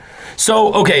 Right.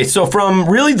 So from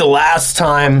really the last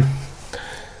time,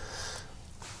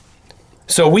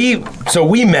 so we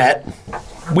met,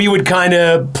 we would kind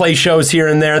of play shows here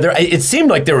and there. It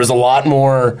seemed like there was a lot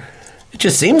more. It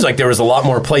just seems like there was a lot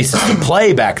more places to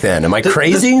play back then. Am I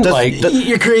crazy?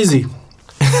 You're crazy.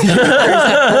 Does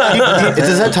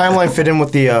that timeline fit in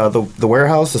with the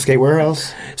warehouse, the skate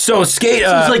warehouse? So skate.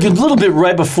 It's like a little bit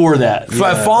right before that.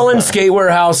 Fallen Skate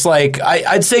Warehouse. Like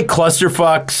I'd say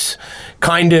Clusterfucks.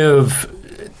 Kind of.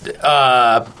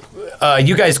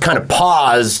 You guys kind of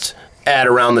paused at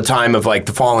around the time of like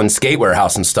the Fallen Skate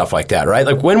Warehouse and stuff like that, right?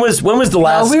 Like when was the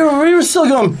last? We were still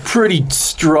going pretty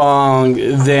strong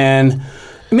then.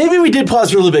 Maybe we did pause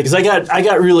for a little bit because I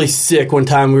got really sick one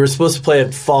time. We were supposed to play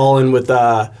at Fallen with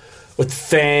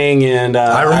Fang and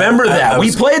I remember that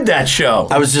we played that show.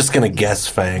 I was just gonna guess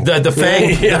Fang. The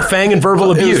Fang and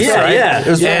Verbal Abuse, right? Yeah.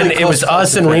 It was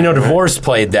us and Reno Divorce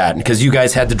played that because you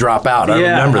guys had to drop out. I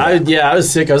remember that. I was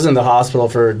sick. I was in the hospital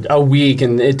for a week,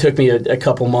 and it took me a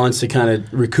couple months to kind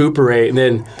of recuperate. And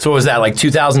then, so was that like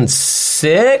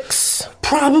 2006?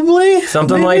 Probably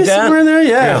something maybe like that. Somewhere in there,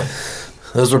 yeah.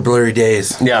 Those were blurry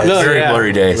days. Yeah,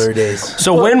 blurry days. Blurry days.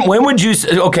 So when would you?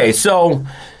 Okay, so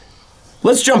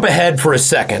let's jump ahead for a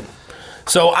second.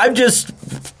 So I've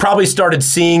just probably started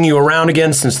seeing you around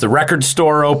again since the record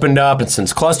store opened up and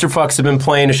since Clusterfucks have been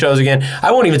playing the shows again.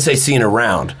 I won't even say seeing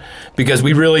around because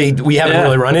we haven't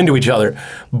really run into each other,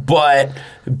 but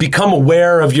become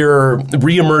aware of your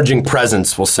reemerging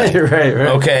presence, we'll say. Right.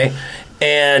 Okay.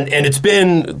 And it's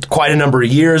been quite a number of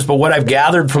years, but what I've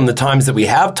gathered from the times that we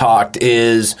have talked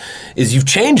is you've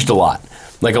changed a lot.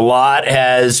 Like a lot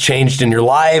has changed in your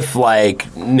life,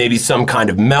 like maybe some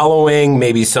kind of mellowing,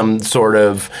 maybe some sort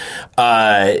of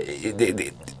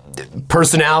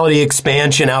personality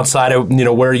expansion outside of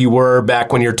where you were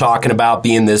back when you're talking about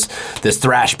being this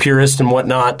thrash purist and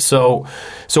whatnot. So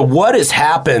what has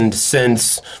happened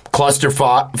since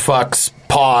Clusterfucks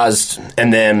paused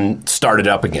and then started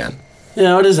up again?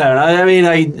 What has happened?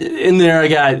 I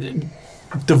got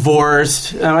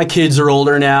divorced. My kids are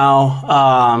older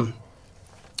now.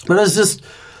 But I was just,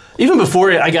 even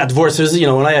before I got divorced, it was,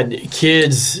 when I had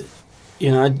kids,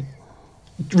 I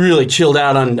really chilled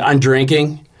out on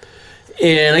drinking.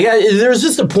 And there was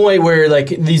just a point where, like,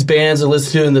 these bands I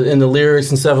listened to and the lyrics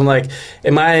and stuff, I'm like,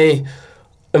 am I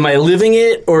living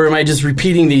it, or am I just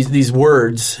repeating these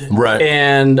words? Right.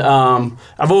 And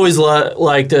I've always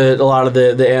liked a lot of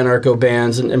the anarcho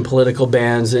bands and political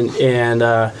bands, and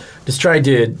just tried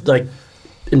to, like,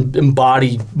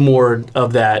 embody more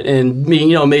of that, and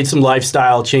made some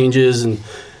lifestyle changes, and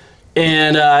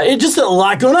it just a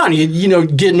lot going on.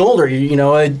 Getting older.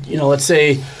 Let's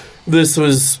say this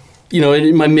was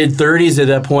in my mid 30s at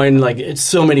that point. Like,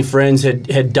 so many friends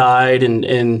had died,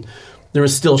 and there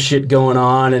was still shit going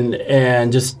on, and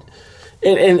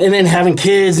then having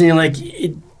kids, and you're like,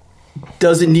 it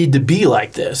doesn't need to be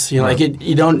like this. Like,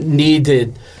 you don't need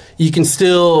to. You can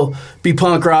still be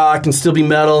punk rock and still be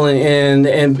metal,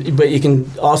 but you can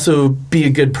also be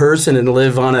a good person and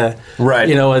live on a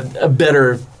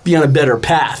be on a better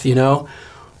path,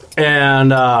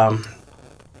 And I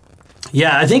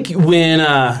think when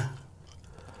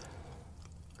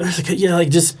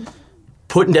just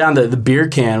putting down the beer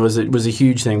can was a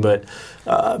huge thing, but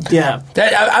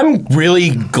I'm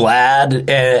really glad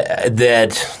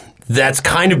that that's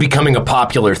kind of becoming a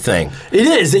popular thing. It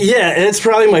is, yeah, and it's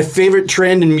probably my favorite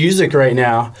trend in music right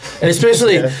now, and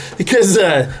especially because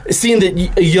seeing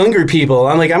that younger people,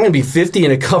 I'm going to be 50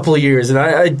 in a couple of years, and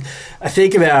I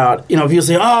think about, people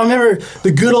say, oh, I remember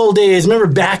the good old days, remember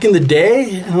back in the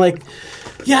day, and I'm like,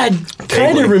 yeah, I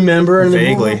kind of remember.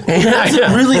 Vaguely. Was it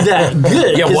really that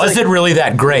good? Yeah, was it really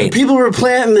that great? People were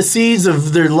planting the seeds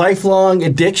of their lifelong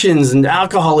addictions and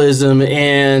alcoholism,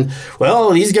 and, well,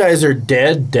 these guys are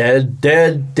dead,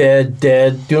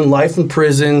 doing life in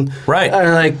prison. Right.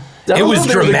 And it was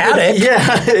dramatic.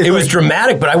 Yeah. It was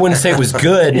dramatic, but I wouldn't say it was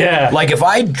good. Yeah. Like, if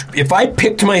I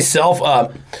picked myself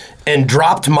up and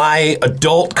dropped my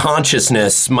adult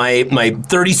consciousness, my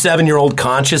 37-year-old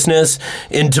consciousness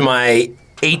into my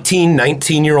 18,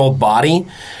 19-year-old body,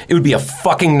 it would be a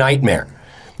fucking nightmare.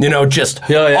 Just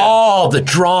all the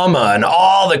drama and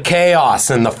all the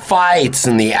chaos and the fights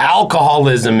and the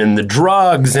alcoholism and the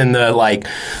drugs and the,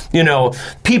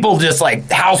 people just,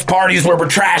 house parties where we're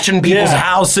trashing people's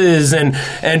houses and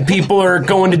people are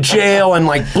going to jail and,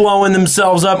 blowing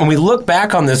themselves up. And we look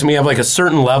back on this and we have, a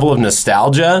certain level of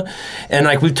nostalgia. And,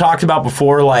 we've talked about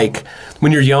before,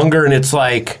 when you're younger and it's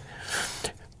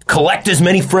collect as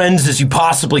many friends as you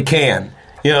possibly can.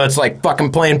 It's like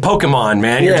fucking playing Pokemon,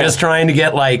 man. You're just trying to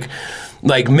get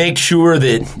make sure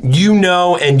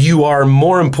that and you are,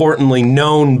 more importantly,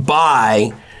 known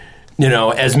by,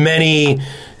 as many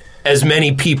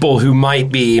people who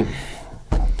might be,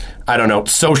 I don't know,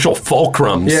 social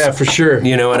fulcrums. Yeah, for sure.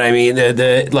 You know what I mean?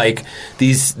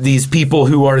 These people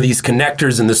who are these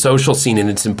connectors in the social scene, and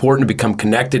it's important to become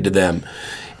connected to them.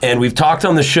 And we've talked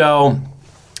on the show,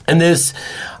 and this,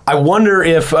 I wonder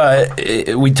if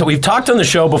we've talked on the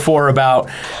show before about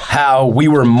how we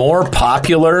were more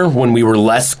popular when we were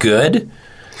less good.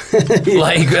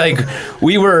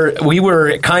 we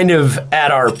were kind of at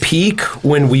our peak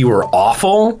when we were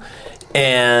awful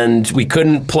and we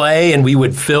couldn't play, and we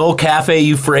would fill Cafe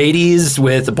Euphrates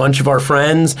with a bunch of our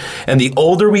friends. And the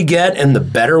older we get and the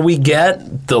better we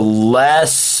get, the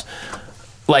less.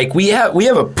 We have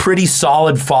a pretty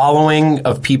solid following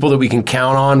of people that we can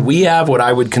count on. We have what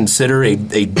I would consider a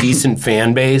decent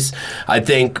fan base. I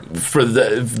think for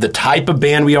the type of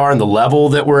band we are and the level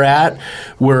that we're at,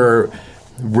 we're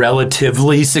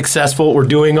relatively successful. We're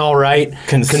doing all right,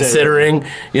 considering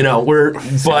name of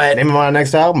our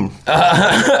next album.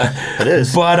 It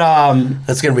is. But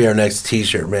that's gonna be our next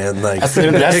T-shirt, man. That's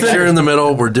the picture in the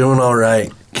middle. We're doing all right.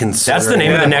 That's the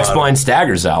name of the next Blind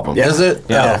Staggers album. Is it?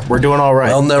 Yeah, we're doing all right.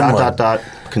 Well, never mind.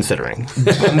 Considering.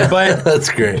 But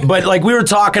that's great. But we were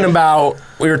talking about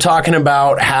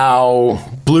how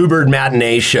Bluebird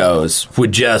matinee shows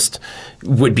would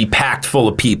be packed full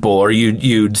of people, or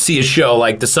you'd see a show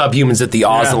like the Subhumans at the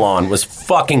Ozalon was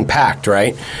fucking packed,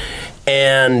 right?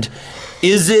 And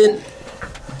is it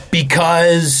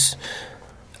because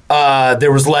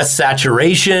there was less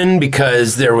saturation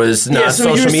because there was not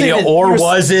social media, or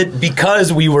was it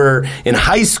because we were in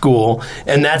high school,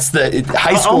 and that's the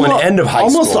high school and end of high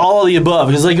school? Almost all of the above,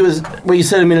 because it was what you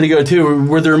said a minute ago too.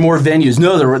 Were there more venues?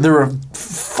 No, there were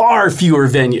far fewer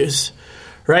venues,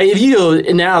 right? If you go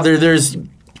now, there's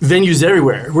venues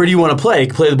everywhere. Where do you want to play? You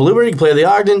can play the Bluebird, you can play the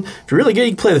Ogden. If you're really good, you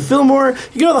can play the Fillmore. You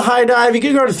can go to the High Dive. You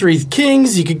can go to Three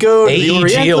Kings. You could go to the AEG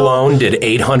Oriental. alone did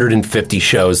 850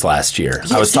 shows last year.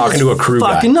 I was talking to a crew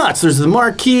guy. Fucking nuts. There's the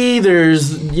Marquee. There's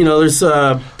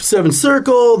Seven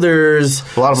Circle. There's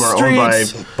A lot of them are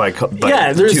Streets. owned by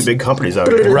there's two big companies out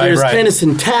here. Right, There's right.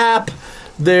 Tennyson Tap.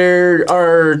 There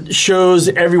are shows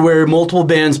everywhere, multiple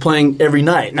bands playing every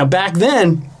night. Now, back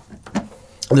then,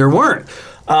 there weren't.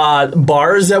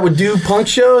 Bars that would do punk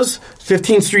shows,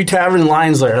 15th Street Tavern in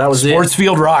Lions Lair. That was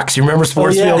Sportsfield Rocks. You remember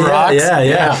Sportsfield Rocks?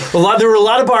 Yeah. There were a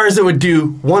lot of bars that would do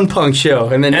one punk show,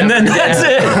 and then That's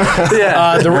it.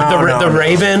 Yeah. The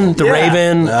Raven. The Yeah.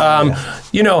 Raven.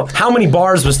 You know, how many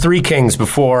bars was Three Kings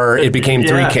before it became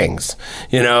Three Yeah. Kings?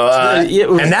 You know, It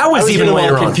was- and that was I even getting a little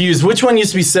later on. confused. Which one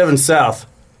used to be 7 South?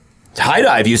 High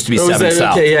Dive used to be Oh, was 7 that-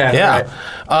 South. okay, yeah,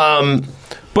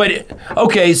 But,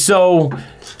 okay, so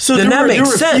then that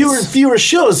makes sense. There were fewer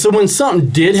shows. So when something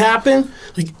did happen,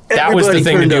 like That was the everybody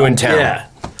thing to turned do up. in town. Yeah.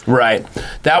 Right.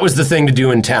 That was the thing to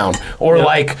do in town. Or Yeah.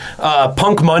 like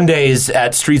Punk Mondays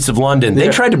at Streets of London. They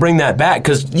Yeah. tried to bring that back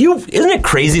because isn't it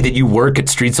crazy that you work at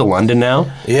Streets of London now?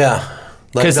 Yeah.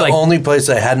 Like 'Cause, the like- only place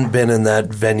I hadn't been in that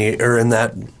venue or in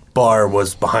that bar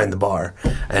was behind the bar,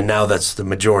 and now that's the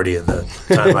majority of the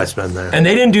time I spend there. And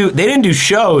they didn't do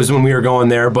shows when we were going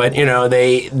there, but you know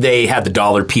they had the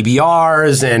dollar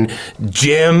PBRs and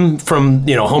Jim from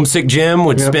Homesick Jim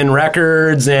would spin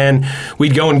records, and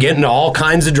we'd go and get into all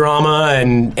kinds of drama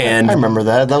and I remember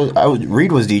that.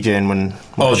 Reed was DJing when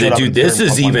oh I showed up dude, there this in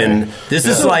is Punk Monday. even this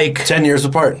is like 10 years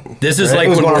apart. this is It like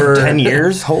was when going on we're for 10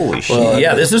 years. Holy shit!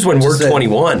 yeah, this is when we're Just saying.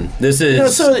 21. This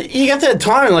is So you got that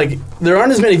time, like there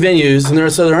aren't as many venues, and there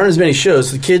aren't as many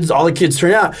shows. All the kids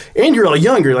turn out, and you're all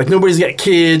younger. Like nobody's got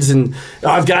kids, and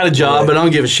I've got a job, but I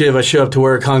don't give a shit if I show up to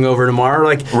work hungover tomorrow.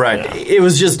 Like Right. it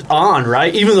was just on,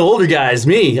 right? Even the older guys,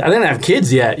 me, I didn't have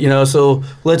kids yet, so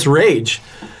let's rage,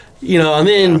 and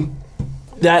then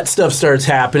that stuff starts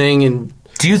happening, and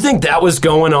Do you think that was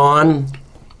going on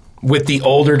with the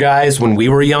older guys when we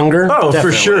were younger? oh,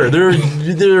 for sure.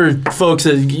 There are folks,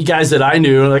 guys that I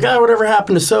knew, like, oh, whatever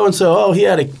happened to so and so? Oh, he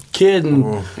had a kid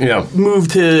and Yeah.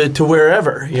 moved to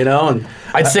wherever, and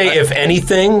I'd say, if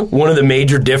anything, one of the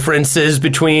major differences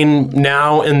between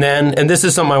now and then, and this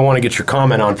is something I want to get your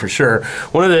comment on for sure,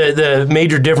 one of the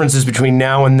major differences between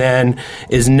now and then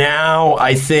is now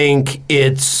I think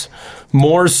it's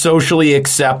more socially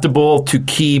acceptable to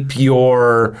keep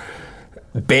your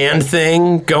band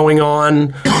thing going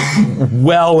on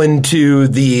well into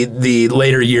the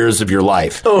later years of your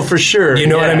life. oh, for sure. You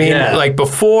know what I mean? Yeah. Like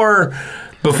before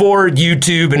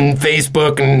YouTube and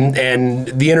Facebook and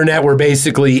the internet, where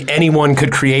basically anyone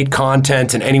could create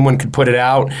content and anyone could put it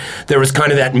out, there was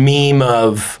kind of that meme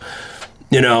of,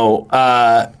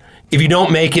 if you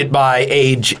don't make it by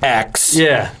age X,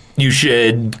 Yeah. you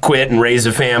should quit and raise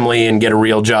a family and get a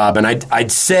real job. And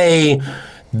I'd say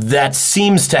that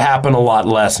seems to happen a lot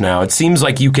less now. It seems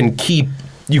like you can keep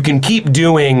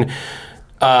doing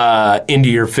into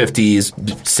your 50s,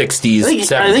 60s,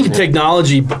 70s. I think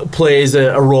technology plays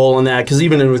a role in that, because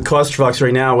even with Clusterfucks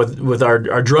right now, with our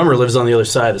drummer lives on the other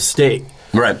side of the state.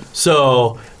 Right.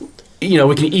 So, we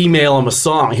can email him a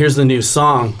song. Here's the new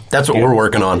song. That's what we're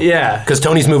working on. Yeah. Because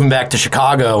Tony's moving back to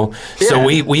Chicago, so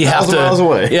Yeah. we have to. Miles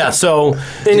away. Yeah, so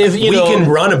And if, we can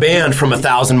run a band from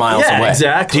 1,000 miles Yeah, away.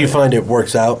 exactly. Do you find it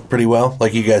works out pretty well?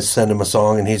 Like you guys send him a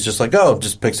song and he's just like, oh,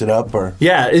 just picks it up, or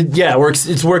Yeah, it works.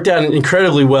 It's worked out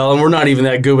incredibly well, and we're not even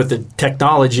that good with the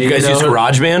technology. You guys use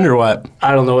GarageBand or what?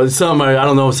 I don't know. It's something I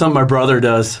don't know. Something my brother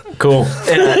does. Cool.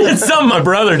 it's something my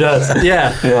brother does.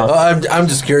 Yeah. I'm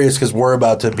just curious because we're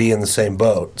about to be in the same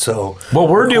boat. So What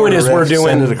we're doing is we're doing-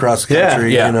 send it across the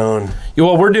country, Yeah. And Yeah,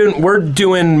 what we're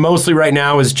doing mostly right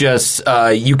now is just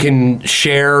you can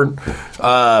share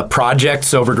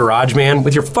projects over GarageBand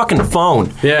with your fucking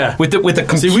phone. Yeah. with the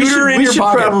computer See, we should, in we your should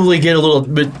pocket. probably get a little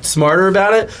bit smarter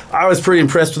about it. I was pretty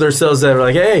impressed with ourselves that we're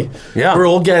like, hey, Yeah. we're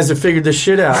old guys that figured this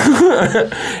shit out.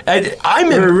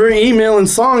 I'm in, we're emailing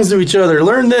songs to each other.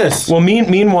 Learn this. well.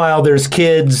 Meanwhile, there's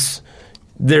kids.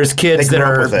 There's kids They that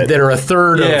grew up with it. are a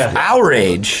third Yeah. of our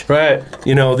age. Right.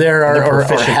 There are or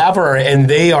proficient. half our, and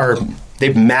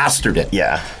they've mastered it.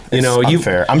 Yeah. You know, It's you-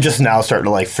 unfair. I'm just now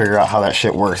starting to figure out how that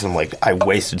shit works. I'm like, I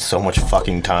wasted so much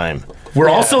fucking time. We're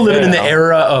also living in the yeah.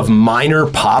 era of minor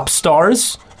pop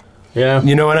stars. Yeah.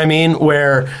 You know what I mean?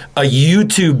 Where a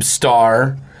YouTube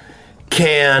star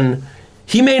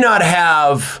he may not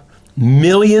have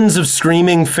millions of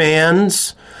screaming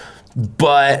fans,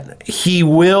 but he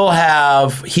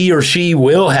or she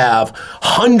will have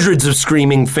hundreds of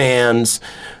screaming fans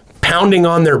pounding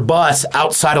on their bus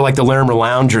outside of like the Larimer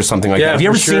Lounge or something like Yeah, that. Have you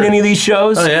ever for sure. seen any of these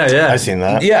shows? Oh yeah. I've seen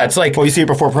that. Yeah, it's like, Well, you see it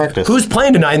before practice. who's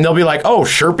playing tonight? And they'll be like, oh,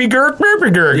 Sherpy-gurk,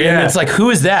 Murphy-gurk. Yeah. And it's like, who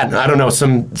is that? I don't know,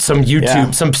 some YouTube,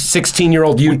 Yeah. some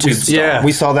 16-year-old YouTube star. Yeah.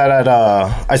 We saw that at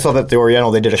I saw that at the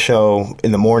Oriental. They did a show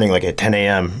in the morning, like at 10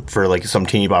 a.m. for like some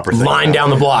teeny bopper thing. Line down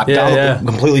the block. Yeah.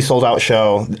 Completely sold out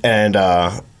show, and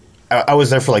I was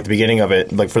there for like the beginning of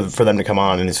it, like for them to come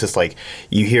on, and it's just like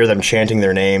you hear them chanting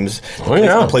their names. Oh,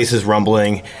 yeah. The place is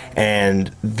rumbling, and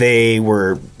they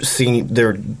were singing.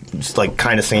 They're just like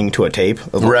kind of singing to a tape.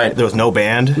 Right. There was no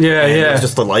band. Yeah, and yeah. It was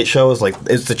just the light show. It was like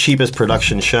it's the cheapest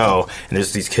production show, and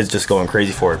there's these kids just going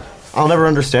crazy for it. I'll never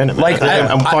understand it. Man. Like,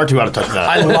 I'm far too out of touch with that.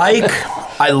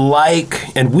 I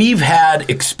like, and we've had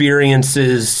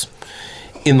experiences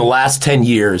in the last 10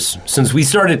 years since we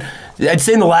started. I'd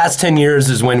say in the last 10 years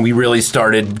is when we really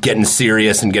started getting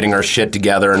serious and getting our shit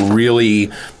together and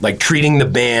really like treating the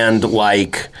band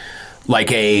like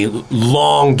a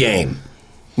long game.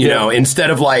 You know,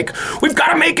 instead of like, we've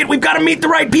got to make it, we've got to meet the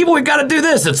right people, we've got to do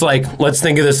this. It's like, let's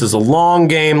think of this as a long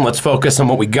game. Let's focus on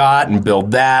what we got and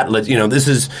build that. This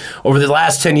is, over the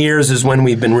last 10 years is when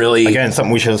we've been really... Again,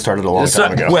 something we should have started a long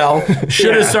time ago. Well,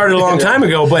 should have started a long time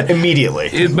ago, but...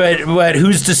 Immediately. But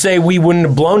who's to say we wouldn't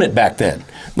have blown it back then?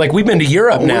 Like, we've been to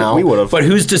Europe now. we would have. But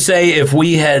who's to say if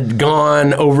we had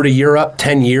gone over to Europe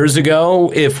 10 years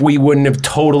ago, if we wouldn't have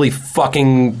totally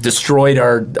fucking destroyed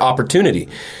our opportunity?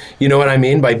 You know what I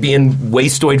mean? By being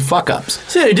wastoid fuck-ups.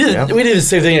 See, we did the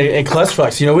same thing at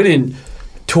Clutchbox. You know, we didn't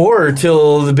tour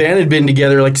till the band had been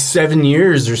together like 7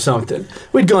 years or something.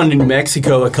 We'd gone to New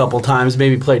Mexico a couple times,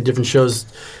 maybe played different shows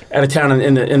out of town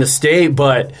in the state,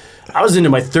 but I was into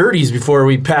my 30s before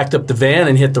we packed up the van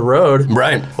and hit the road.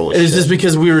 Right. It's just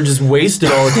because we were just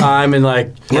wasted all the time and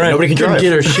like nobody can couldn't drive.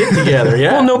 get our shit together.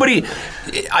 Yeah. Well, nobody...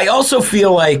 I also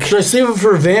feel like... Should I save it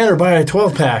for a van or buy a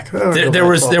 12-pack? There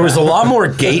was a lot more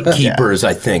gatekeepers,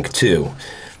 I think, too,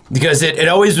 because it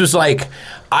always was like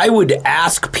I would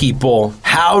ask people,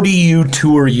 "How do you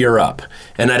tour Europe?"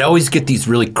 And I'd always get these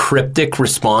really cryptic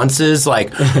responses,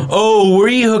 like, "Oh, were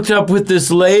you hooked up with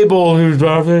this label who's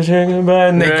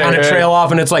and they kind of trail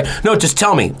off, and it's like, "No, just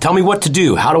tell me what to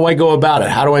do. How do I go about it?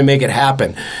 How do I make it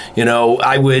happen?" You know,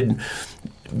 I would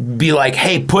be like,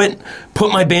 hey, put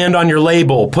my band on your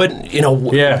label.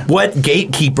 What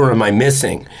gatekeeper am I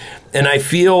missing? And I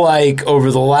feel like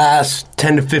over the last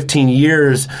 10 to 15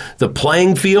 years, the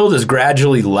playing field is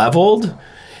gradually leveled.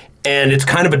 And it's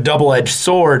kind of a double-edged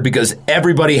sword because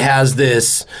everybody has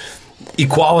this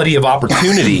equality of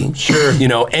opportunity. Sure. You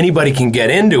know, anybody can get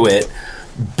into it.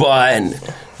 But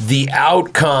the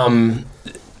outcome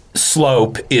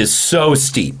slope is so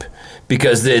steep.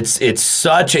 Because it's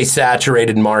such a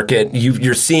saturated market.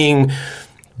 You're seeing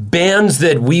bands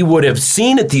that we would have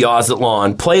seen at the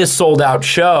Ozatlan play a sold-out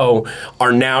show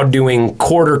are now doing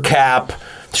quarter cap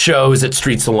shows at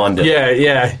Streets of London.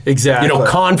 Yeah, exactly. You know,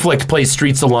 Conflict plays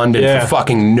Streets of London for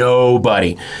fucking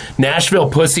nobody. Nashville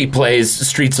Pussy plays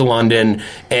Streets of London,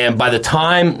 and by the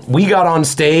time we got on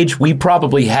stage, we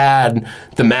probably had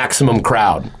the maximum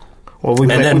crowd. Well, we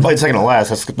played second to last.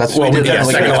 That's Well, second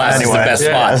to last is the best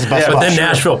spot. That's the best but spot, then sure.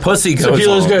 Nashville Pussy goes So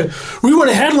people on. just go, we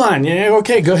want a headline. Yeah,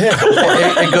 okay, go ahead.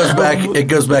 It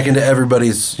goes back into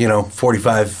everybody's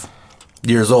 45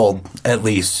 years old at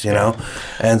least,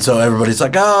 and so everybody's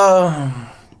like, oh,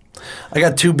 I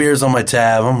got 2 beers on my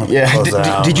tab. I'm gonna close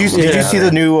out. Did you see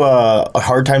the new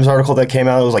Hard Times article that came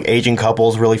out? It was like aging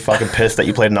couples really fucking pissed that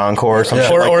you played an encore or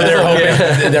something. Or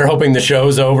they're hoping the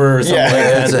show's over or something like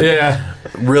that. That's it. Yeah.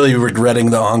 Really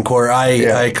regretting the encore.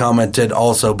 I commented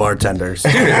also bartenders.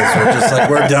 Because we're just like,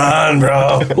 we're done,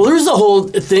 bro. Well, there was the whole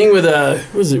thing with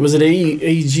was it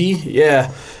AEG?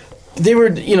 Yeah. They were,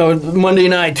 Monday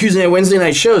night, Tuesday night, Wednesday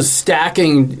night shows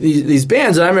stacking these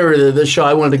bands. And I remember the show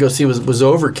I wanted to go see was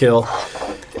Overkill.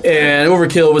 And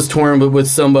Overkill was touring with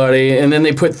somebody, and then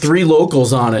they put 3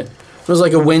 locals on it. It was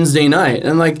like a Wednesday night.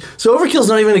 And so Overkill's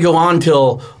not even going to go on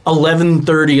till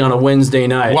 11:30 on a Wednesday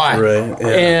night. Why? Right. Yeah.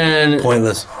 And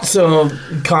Pointless. so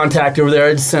contact over there,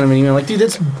 I just sent him an email like,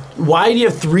 dude, why do you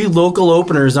have 3 local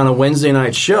openers on a Wednesday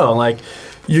night show? Like,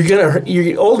 you're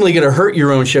only gonna hurt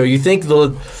your own show. You think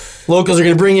the locals are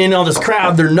gonna bring in all this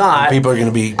crowd? They're not. People are going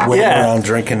to be waiting around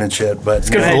drinking and shit, but it's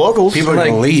good for the locals. People are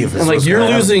going to leave. And like, you're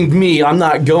losing me. I'm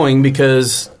not going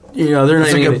because they're not.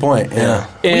 That's a even good point. Yeah.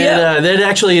 And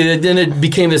then it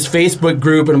became this Facebook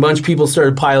group, and a bunch of people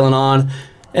started piling on,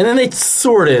 and then they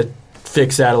sort of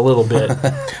fixed that a little bit.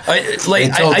 They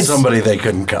told somebody they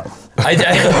couldn't come.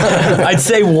 I'd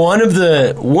say one of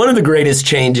the greatest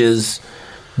changes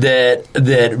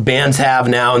that bands have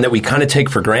now and that we kind of take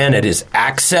for granted is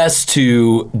access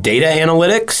to data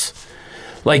analytics.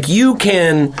 Like you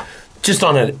can just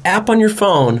on an app on your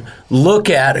phone look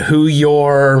at who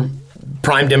your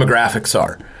prime demographics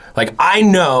are. Like I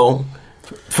know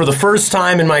for the first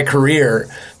time in my career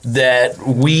that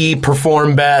we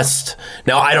perform best.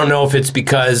 Now, I don't know if it's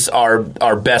because our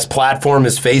best platform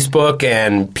is Facebook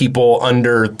and people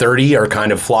under 30 are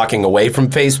kind of flocking away from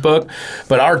Facebook,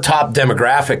 but our top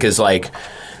demographic is like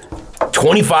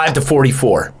 25 to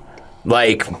 44.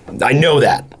 Like, I know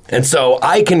that. And so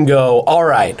I can go, all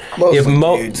right,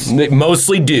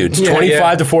 mostly dudes,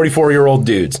 25 to 44-year-old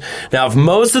dudes. Now, if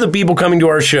most of the people coming to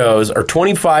our shows are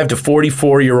 25 to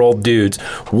 44-year-old dudes,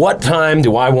 what time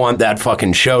do I want that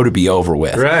fucking show to be over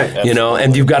with? Right. You know,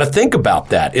 and you've got to think about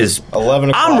that.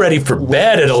 11 o'clock. I'm ready for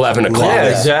bed at 11 o'clock. Yeah,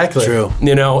 exactly. True.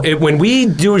 You know, when we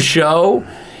do a show,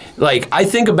 like, I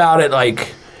think about it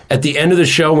like, at the end of the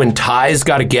show when Ty's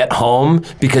got to get home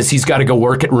because he's got to go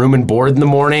work at Room and Board in the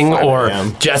morning, or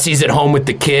Jesse's at home with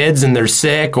the kids and they're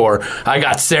sick, or I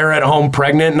got Sarah at home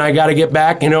pregnant and I got to get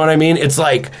back, you know what I mean? It's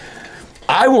like,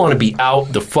 I want to be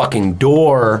out the fucking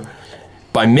door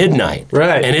by midnight.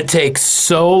 Right. And it takes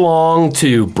so long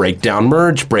to break down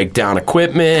merch, break down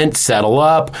equipment, settle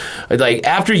up. Like,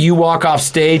 after you walk off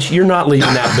stage, you're not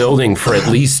leaving that building for at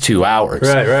least 2 hours.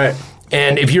 Right.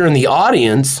 And if you're in the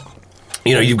audience,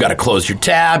 you know, you've got to close your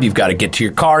tab, you've got to get to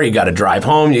your car, you got to drive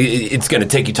home. It's going to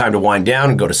take you time to wind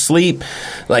down and go to sleep.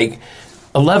 Like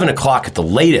 11 o'clock at the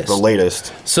latest. The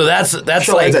latest. So that's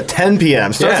Show like ends at 10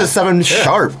 p.m. Starts at 7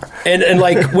 sharp. And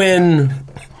like when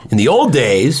in the old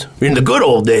days, in the good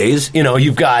old days, you know,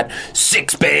 you've got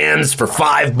 6 bands for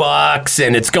 $5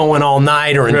 and it's going all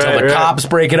night or until the cops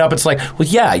break it up. It's like, well,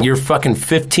 yeah, you're fucking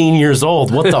 15 years old.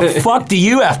 What the fuck do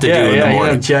you have to do in the morning?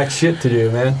 You have jack shit to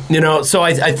do, man. You know, so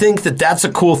I think that that's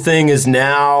a cool thing is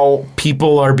now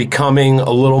people are becoming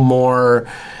a little more...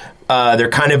 they're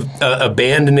kind of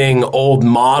abandoning old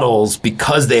models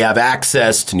because they have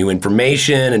access to new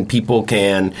information and people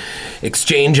can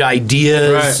exchange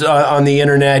ideas on the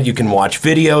internet. You can watch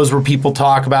videos where people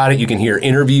talk about it. You can hear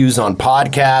interviews on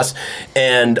podcasts,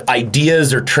 and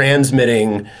ideas are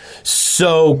transmitting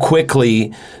so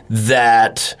quickly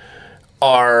that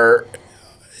are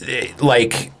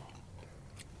like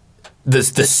the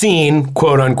scene,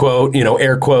 quote unquote, you know,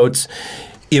 air quotes,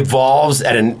 evolves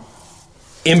at an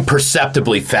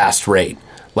imperceptibly fast rate.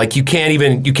 Like you can't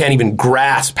even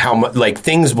grasp how much, like,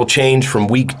 things will change from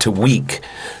week to week,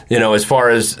 you know, as far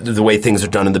as the way things are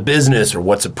done in the business or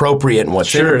what's appropriate and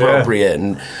what's inappropriate. Yeah.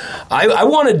 And I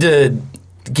wanted to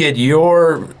get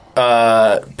your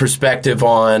perspective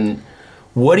on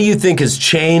what do you think has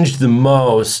changed the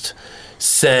most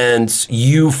since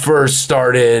you first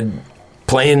started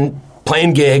playing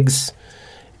gigs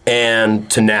and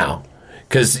to now?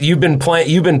 Because you've been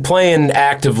playing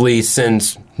actively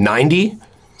since '90,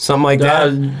 something like that.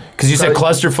 Because you said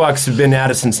Clusterfucks have been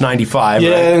at it since '95. Yeah,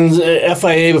 right? And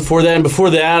FIA before that. And before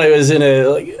that, I was in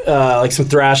like some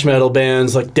thrash metal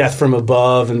bands like Death from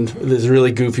Above, and this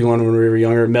really goofy one when we were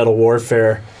younger, Metal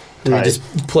Warfare. And we just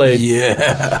played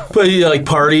like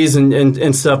parties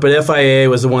and stuff. But FIA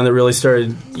was the one that really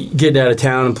started getting out of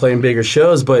town and playing bigger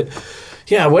shows. But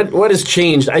yeah, what has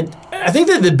changed? I think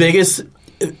that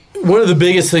one of the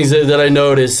biggest things that I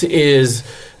notice is,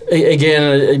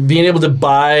 again, being able to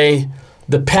buy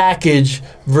the package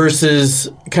versus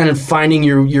kind of finding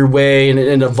your way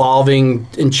and evolving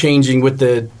and changing with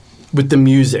the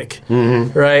music.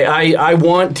 Mm-hmm. Right? I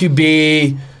want to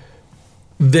be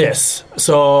this.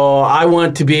 So I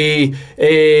want to be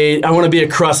a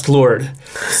crust lord.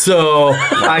 So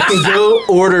I can go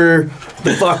order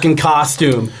the fucking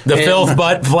costume. The filth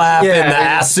butt flap and the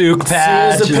Asuk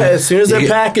patch. As soon as that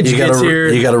package gets here...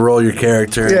 You got to roll your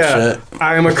character and shit.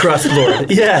 I am a crust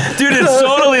lord. Yeah. Dude, it's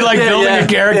totally like building a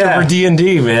character for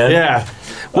D&D, man. Yeah.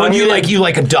 When you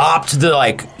adopt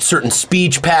the certain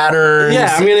speech patterns.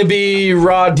 Yeah, I'm going to be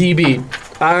Raw D-Beat.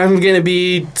 I'm going to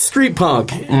be street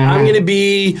punk. Mm-hmm. I'm going to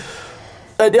be...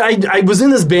 I was in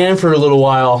this band for a little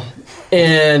while,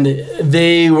 and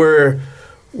they were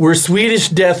Swedish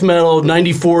death metal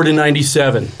 94 to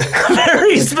 97.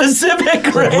 Very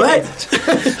specific, right? What?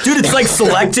 Dude, it's like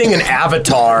selecting an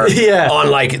avatar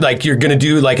on like you're going to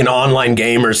do like an online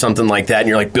game or something like that, and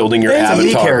you're like building your avatar.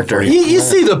 It's a Wii character. You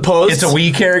see the posts. It's a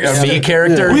Wii character, a me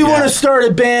character. We want to start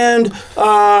a band,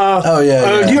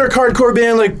 a New York hardcore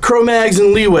band like Cro-Mags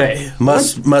and Leeway.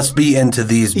 Must be into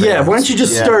these bands. Yeah, why don't you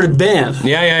just start a band?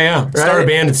 Yeah. Right? Start a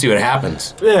band and see what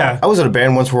happens. Yeah. I was in a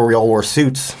band once where we all wore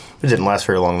suits. It didn't last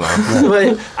very long, though.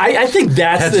 But I think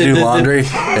that's had to do laundry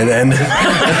and then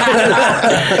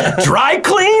dry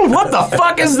clean. What the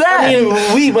fuck is that?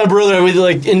 I mean, my brother, we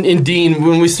like in Dean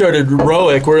when we started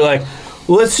Roic, we're like,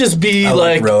 let's just be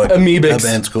like Road. Amoebics. That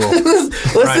band's cool.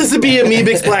 Let's just be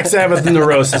Amoebics, Black Sabbath, and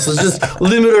Neurosis. Let's just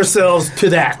limit ourselves to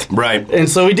that. Right. And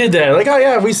so we did that. Like, oh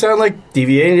yeah, we sound like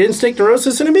DVA, Instinct,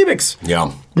 Neurosis, and Amoebics.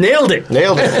 Yeah. Nailed it.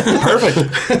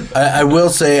 Perfect. I will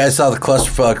say I saw the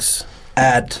Clusterfucks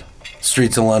at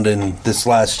Streets of London this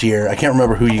last year. I can't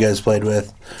remember who you guys played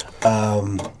with.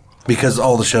 Because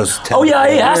all the shows. Oh yeah, I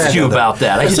asked you about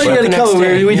that. I So you had a couple.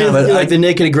 We did but like the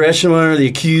Naked Aggression one or the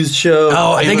Accused show.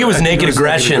 Oh, I think it was Naked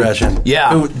Aggression.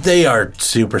 Yeah. They are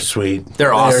super sweet.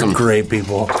 They're awesome. They're great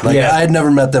people. Like, Yeah. I had never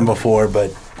met them before,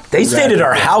 but They stayed at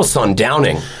our house on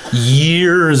Downing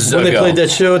years when ago. they played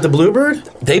that show at the Bluebird.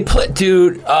 They played,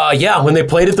 dude. Yeah, when they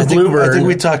played at the Bluebird. I think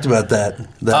we talked about that.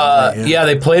 night, yeah,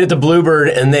 they played at the Bluebird,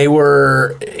 and they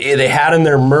had in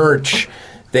their merch.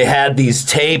 They had these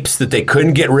tapes that they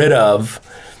couldn't get rid of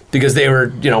because they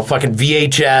were, fucking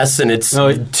VHS, and it's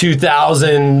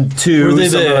 2002. Were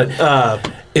they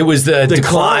it was the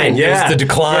Decline. Yeah. It was the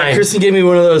Decline. Yeah, Kristen gave me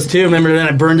one of those too. Remember, then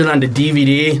I burned it onto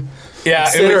DVD. Yeah,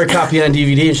 Sent her a copy on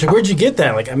DVD, and she's like, "Where'd you get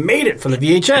that?" Like, I made it from the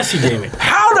VHS you gave me.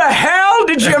 How the hell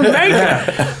did you make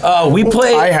it? We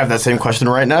played. I have that same question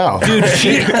right now. Dude,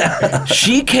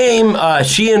 she came.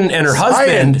 She and her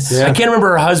husband. Science. I can't remember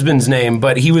her husband's name,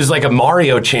 but he was like a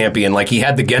Mario champion. Like he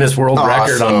had the Guinness World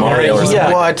Record on Mario. Or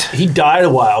something. What? He died a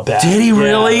while back. Did he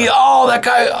really? Yeah. Oh, that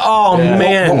guy. Oh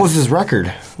man, What was his record?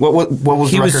 What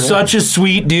was he the was record? such a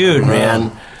sweet dude,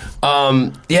 man.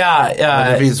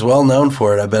 if he's well known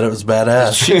for it, I bet it was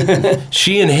badass.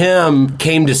 She and him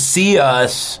came to see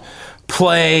us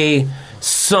play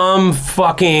some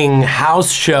fucking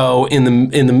house show in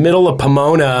the middle of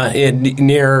Pomona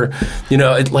near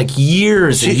like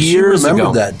years and years she remembered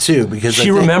ago. that too because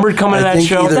She remembered coming to that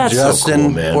show? Either That's so Justin cool,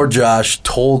 man. or Josh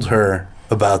told her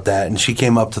about that, and she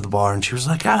came up to the bar and she was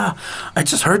like, I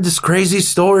just heard this crazy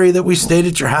story that we stayed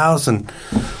at your house, and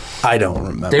I don't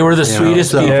remember. They were the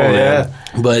sweetest people, man.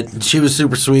 But she was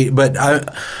super sweet. But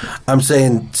I'm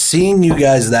saying, seeing you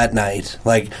guys that night,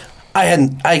 like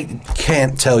I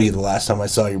can't tell you the last time I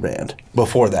saw your band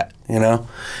before that,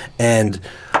 and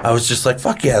I was just like,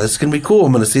 fuck yeah, this is gonna be cool.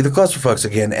 I'm gonna see the Clusterfucks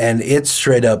again, and it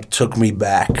straight up took me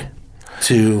back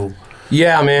to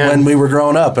man. when we were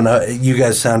growing up, and you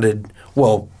guys sounded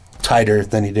tighter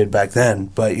than you did back then,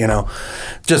 but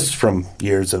just from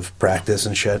years of practice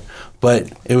and shit. But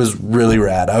it was really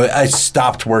rad. I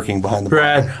stopped working behind the bar.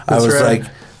 Rad. I was That's rad.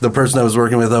 like, the person I was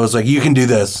working with, I was like, you can do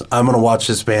this. I'm going to watch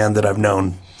this band that I've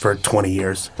known for 20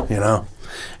 years, It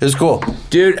was cool.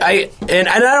 Dude, I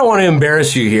don't want to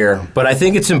embarrass you here, but I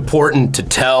think it's important to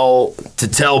tell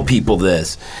people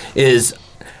this is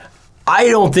I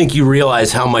don't think you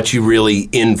realize how much you really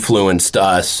influenced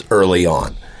us early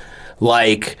on.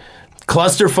 Like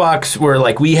Clusterfucks were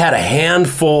like, we had a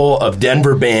handful of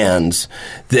Denver bands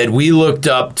that we looked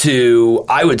up to,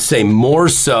 I would say more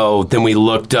so than we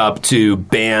looked up to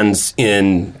bands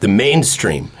in the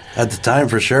mainstream. At the time,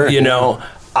 for sure.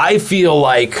 I feel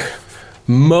like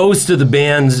most of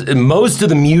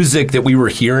the music that we were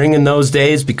hearing in those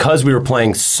days, because we were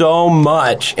playing so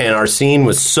much and our scene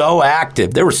was so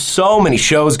active, there were so many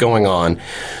shows going on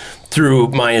through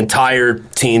my entire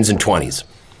teens and 20s.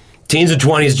 Teens and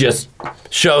 20s, just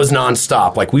shows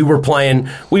nonstop. Like we would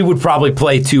probably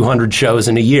play 200 shows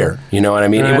in a year. You know what I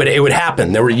mean? Right. It would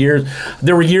happen. There were years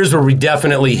where we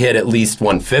definitely hit at least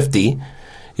 150.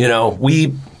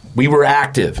 We were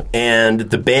active, and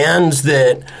the bands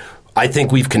that I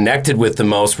think we've connected with the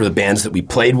most were the bands that we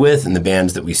played with and the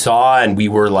bands that we saw, and we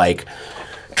were like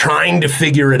trying to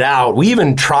figure it out. We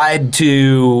even tried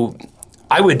to.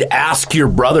 I would ask your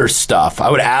brother stuff.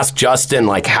 I would ask Justin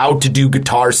like how to do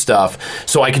guitar stuff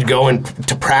so I could go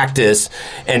into practice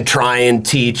and try and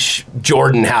teach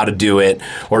Jordan how to do it,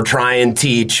 or try and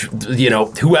teach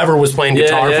whoever was playing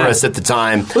guitar for us at the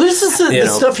time. Well, this is the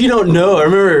stuff you don't know. I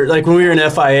remember like when we were in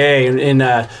FIA and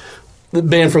the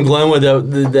band from Glenwood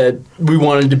that we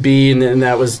wanted to be, and then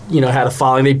that was had a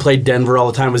following. They played Denver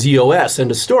all the time. Was EOS. End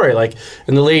of story. Like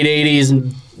in the late '80s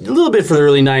and a little bit for the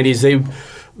early '90s,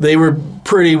 they were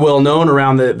pretty well known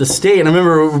around the state. And I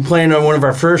remember we were playing on one of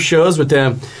our first shows with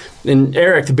them, and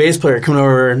Eric, the bass player, coming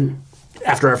over, and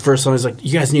after our first song, he's like,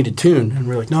 "You guys need to tune." And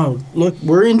we're like, "No, look,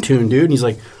 we're in tune, dude." And he's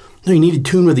like, "No, you need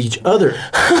to tune with each other."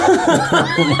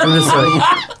 I'm just like,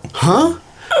 "Huh?"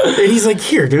 And he's like,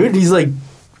 "Here, dude." And he's like,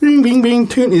 "Bing, bing, bing,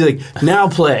 tune." He's like, "Now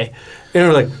play." And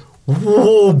we're like,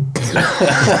 whoa,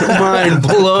 mind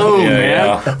blown, man.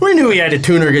 yeah. We knew we had to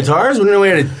tune our guitars. We didn't know we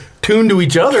had to tune to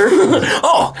each other.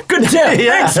 Oh, good tip.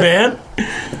 Yeah. Thanks, man.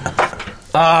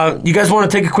 You guys want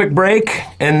to take a quick break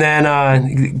and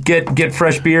then get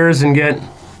fresh beers and get...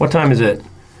 What time is it?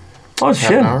 Oh,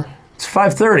 shit. an hour? It's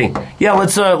 5:30. Yeah,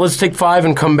 let's take 5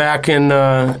 and come back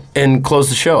and close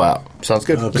the show out. Sounds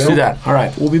good. Let's do that. All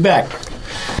right, we'll be back.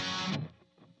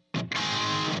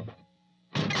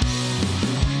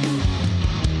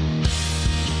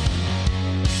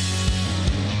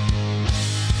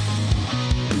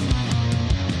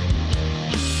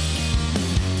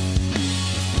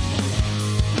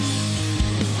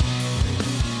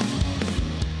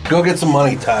 Go get some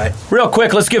money, Ty. Real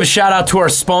quick, let's give a shout out to our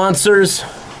sponsors.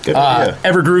 Good idea.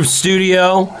 Evergroove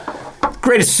Studio,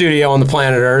 greatest studio on the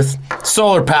planet Earth,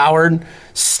 solar powered,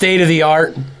 state of the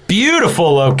art,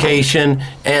 beautiful location,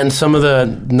 and some of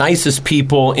the nicest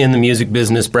people in the music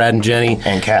business, Brad and Jenny.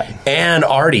 And Kat. And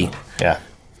Artie. Yeah.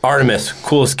 Artemis,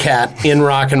 Coolest cat in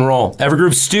rock and roll.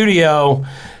 Evergroove Studio.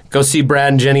 Go see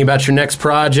Brad and Jenny about your next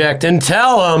project and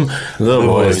tell them the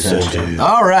boys sent you.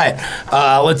 All right.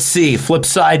 Let's see.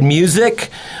 Flipside Music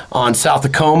on South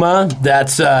Tacoma.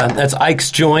 That's Ike's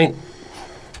joint.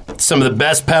 Some of the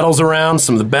best pedals around,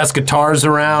 some of the best guitars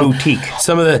around. Boutique.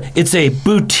 It's a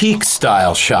boutique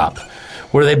style shop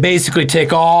where they basically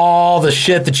take all the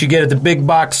shit that you get at the big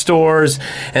box stores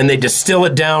and they distill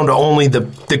it down to only the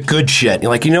good shit.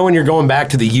 Like, you know when you're going back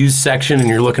to the used section and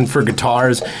you're looking for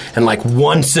guitars, and like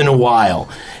once in a while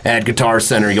at Guitar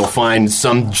Center you'll find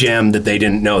some gem that they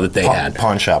didn't know that they had.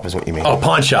 Pawn shop is what you mean. Oh,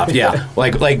 pawn shop, yeah.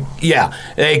 like what's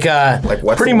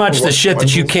pretty much the shit what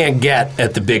that you is it? can't get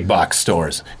at the big box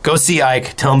stores. Go see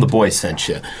Ike. Tell him the boys sent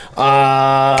you.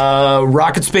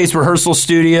 Rocket Space Rehearsal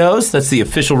Studios. That's the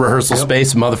official rehearsal space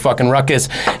of motherfucking Ruckus,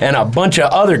 and a bunch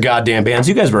of other goddamn bands.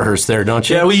 You guys rehearse there, don't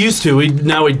you? Yeah, we used to.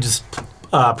 Now we just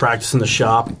practice in the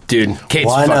shop. Dude, Kate's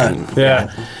Why fucking... not?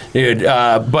 Yeah. Dude,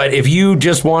 but if you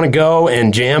just want to go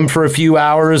and jam for a few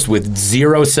hours with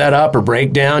zero setup or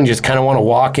breakdown, you just kind of want to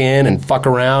walk in and fuck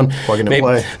around. Plug in and maybe,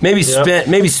 play.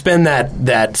 Maybe spend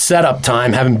that setup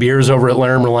time having beers over at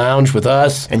Larimer Lounge with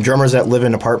us. And drummers that live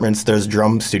in apartments, there's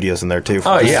drum studios in there too.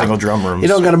 For single drum rooms. You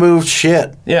don't got to move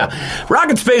shit. Yeah.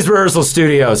 Rocket Space Rehearsal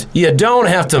Studios. You don't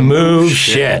have to move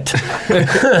shit.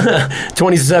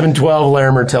 2712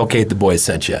 Larimer. Tell Kate the boys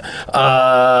sent you.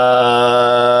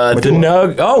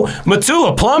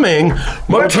 Matula Plumbing.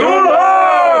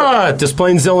 Matula! Des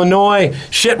Plaines, Illinois.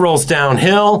 Shit rolls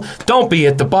downhill. Don't be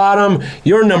at the bottom.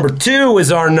 Your number 2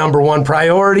 is our number 1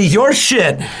 priority. Your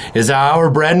shit is our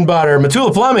bread and butter.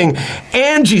 Matula Plumbing,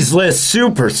 Angie's List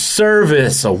Super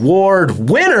Service Award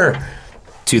winner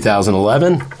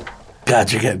 2011.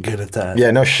 God, you get good at that.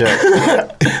 Yeah, no shit.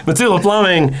 Matula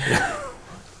Plumbing.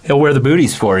 He'll wear the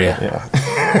booties for you. Yeah.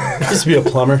 Used to be a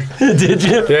plumber. Did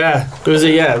you? Yeah. It was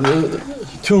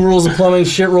 2 rules of plumbing: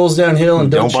 shit rolls downhill,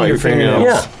 and don't chew your fingernails.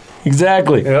 Yeah,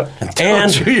 exactly. Yep.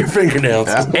 And Chew your fingernails.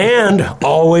 and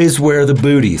always wear the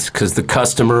booties because the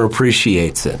customer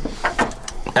appreciates it.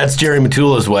 That's Jerry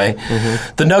Matula's way.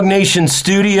 Mm-hmm. The Nug Nation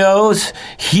Studios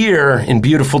here in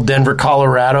beautiful Denver,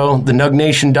 Colorado.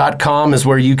 TheNugNation.com is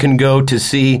where you can go to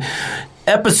see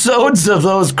episodes of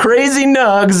those crazy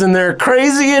nugs and their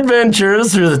crazy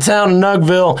adventures through the town of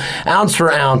Nugville, ounce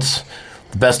for ounce.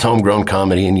 The best homegrown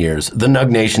comedy in years. The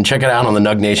Nug Nation. Check it out on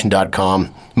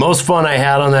TheNugNation.com. Most fun I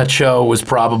had on that show was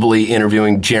probably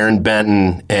interviewing Jaron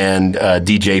Benton and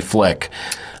DJ Flick.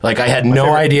 Like, I had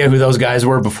no idea who those guys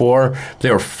were before. They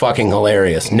were fucking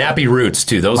hilarious. Nappy Roots,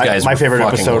 too. Those guys My were favorite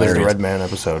fucking episode hilarious. is the Redman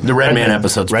episode. The Redman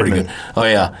episode's pretty Redman. good. Oh,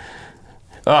 yeah.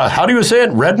 How do you say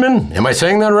it? Redman? Am I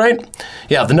saying that right?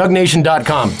 Yeah,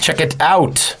 TheNugNation.com. Check it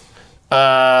out.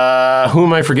 Who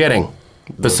am I forgetting?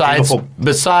 Besides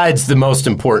the most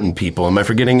important people. Am I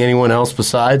forgetting anyone else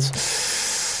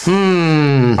besides?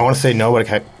 I want to say no, but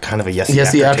kind of a yes.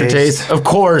 Yes, the aftertaste. Of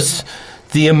course,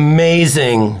 the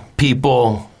amazing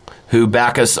people who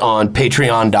back us on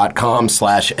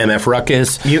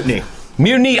patreon.com/mfruckus.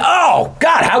 Mutiny. Oh,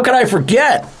 God, how could I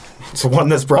forget? It's the one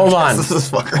that's Hold on. This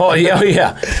fucker. Oh,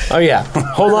 yeah.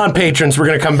 Hold on, patrons. We're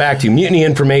going to come back to you. Mutiny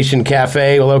Information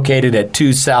Cafe, located at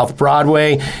 2 South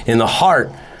Broadway in the heart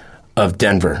of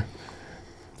Denver.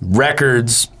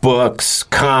 Records, books,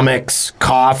 comics,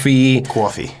 coffee,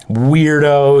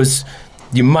 weirdos.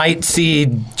 You might see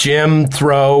Jim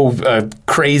throw a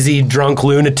crazy drunk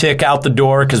lunatic out the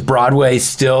door because Broadway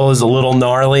still is a little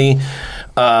gnarly.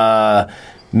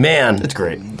 Man, it's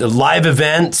great. The live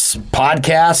events,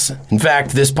 podcasts. In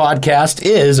fact, this podcast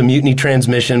is a Mutiny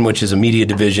Transmission, which is a media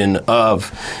division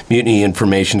of Mutiny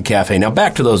Information Cafe. Now,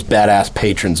 back to those badass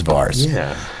patrons of ours.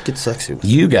 Yeah, get sexy.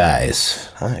 You guys,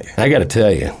 Hi. I got to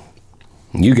tell you,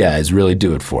 you guys really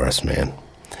do it for us, man.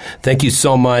 Thank you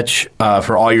so much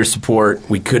for all your support.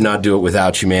 We could not do it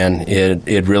without you, man.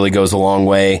 It really goes a long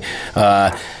way.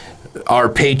 our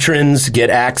patrons get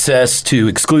access to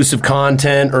exclusive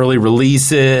content, early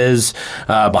releases,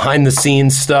 behind the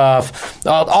scenes stuff,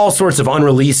 all sorts of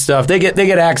unreleased stuff. They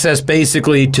get access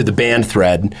basically to the band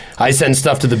thread. I send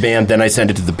stuff to the band, then I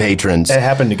send it to the patrons. It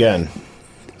happened again.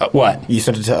 What? You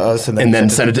sent it to us, and then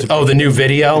sent it to the new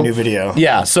video. The new video.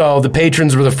 Yeah. So the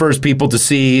patrons were the first people to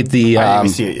see the. I didn't even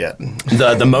see it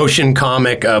yet. The motion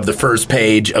comic of the first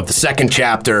page of the second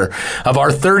chapter of our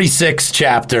 36th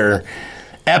chapter,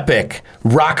 epic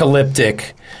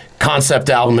rockalyptic concept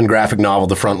album and graphic novel,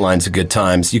 The Front Lines of Good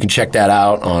Times. You can check that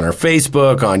out on our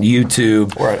Facebook, on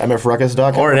YouTube. Or at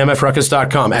mfruckus.com. Or at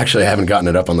mfruckus.com. Actually, I haven't gotten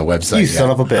it up on the website You yet.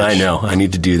 son of a bitch. I know. I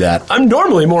need to do that. I'm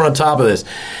normally more on top of this.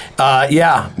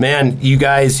 Yeah, man, you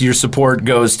guys, your support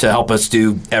goes to help us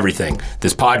do everything.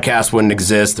 This podcast wouldn't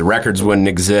exist. The records wouldn't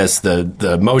exist.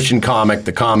 The motion comic,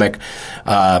 the comic.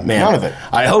 Man, none of it.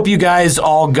 I hope you guys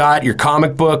all got your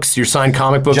comic books, your signed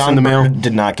comic books in the mail. Bird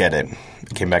did not get it.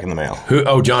 It came back in the mail.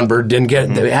 John Bird didn't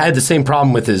get it. I had the same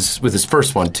problem with his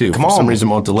first one too. For some reason,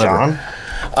 won't deliver.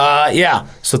 John. Yeah.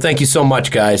 So thank you so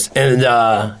much, guys. And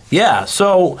yeah.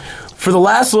 So for the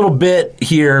last little bit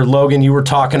here, Logan, you were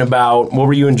talking about, what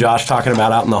were you and Josh talking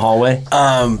about out in the hallway?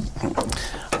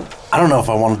 I don't know if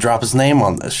I want to drop his name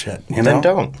on this shit. You know? Then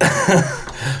don't.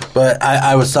 But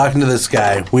I was talking to this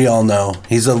guy. We all know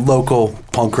he's a local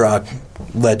punk rock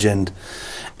legend,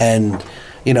 and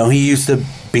you know he used to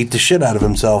beat the shit out of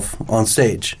himself on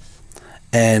stage,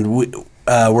 and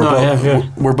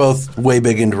we're both way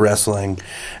big into wrestling,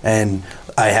 and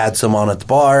I had some on at the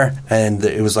bar, and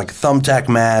it was like a thumbtack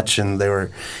match, and they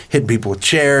were hitting people with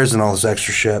chairs and all this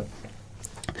extra shit,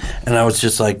 and I was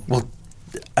just like, well.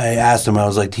 I asked him, I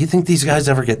was like, do you think these guys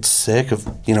ever get sick of,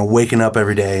 you know, waking up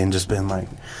every day and just being like,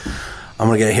 I'm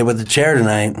going to get hit with the chair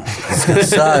tonight. It's going to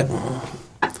suck.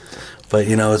 But,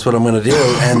 you know, it's what I'm going to do.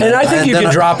 And I think you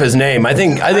can drop his name. I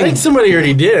think somebody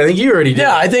already did. I think you already did.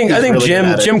 Yeah, I think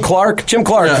really Jim Clark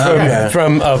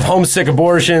from Homesick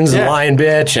Abortions and Lion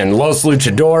Bitch and Los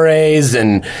Luchadores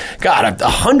and, God,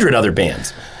 100 other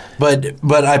bands.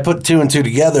 But I put two and two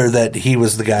together that he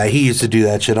was the guy. He used to do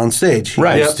that shit on stage. He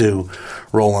used to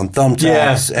roll on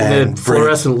thumbtacks and the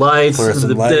fluorescent lights,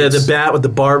 the bat with the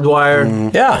barbed wire.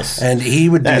 Yes. And he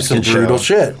would do some brutal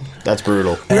shit. That's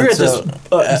brutal. We were at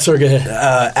this. Sorry, go ahead.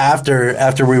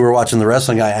 After we were watching the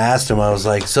wrestling, I asked him. I was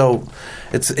like, so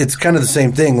it's kind of the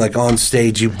same thing. Like on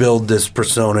stage, you build this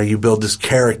persona, you build this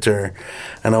character,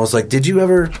 and I was like, did you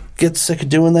ever get sick of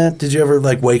doing that? Did you ever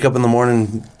like wake up in the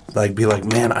morning? Like, be like,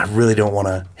 man, I really don't want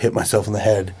to hit myself in the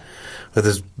head with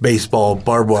this baseball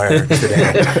barbed wire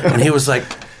today. And he was like,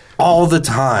 all the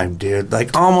time, dude.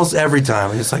 Like, almost every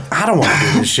time. He was like, I don't want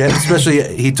to do this shit.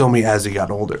 Especially, he told me as he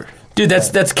got older. Dude,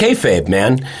 that's kayfabe,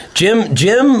 man.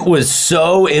 Jim was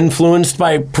so influenced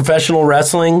by professional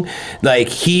wrestling. Like,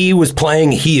 he was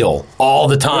playing heel all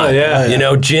the time. You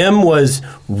know, Jim was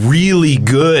really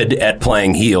good at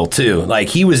playing heel, too. Like,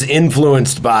 he was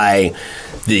influenced by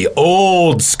the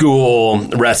old school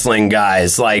wrestling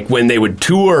guys, like when they would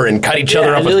tour and cut each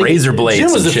other up with razor blades.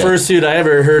 Jim was and the first dude I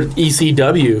ever heard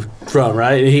ECW from,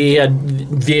 right? He had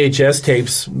VHS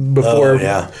tapes before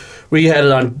we had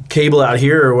it on cable out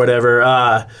here or whatever.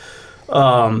 You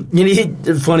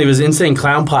know, funny, it was Insane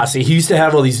Clown Posse. He used to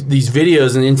have all these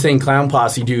videos, and Insane Clown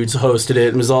Posse dudes hosted it.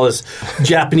 And it was all this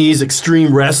Japanese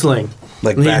extreme wrestling.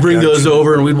 Like, and he'd bring those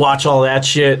over, and we'd watch all that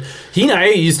shit. He and I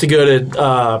used to go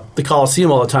to the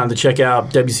Coliseum all the time to check out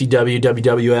WCW,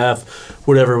 WWF,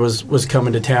 whatever was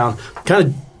coming to town. Kind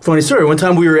of funny story. One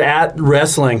time we were at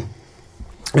wrestling,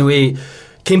 and we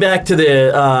came back to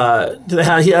the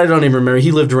house. I don't even remember.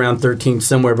 He lived around 13th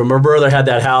somewhere, but my brother had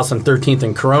that house on 13th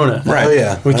and Corona. Right. Oh,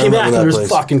 yeah. We came back, and there was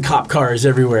fucking cop cars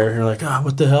everywhere. And you're like,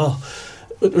 what the hell?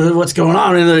 What's going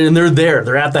on? And they're there.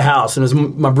 They're at the house. And it was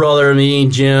my brother, me,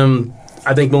 Jim,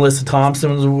 I think Melissa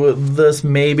Thompson was with us,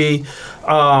 maybe.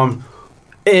 And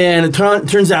it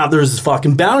turns out there was this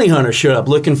fucking bounty hunter showed up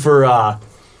looking for,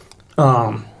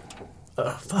 fuck,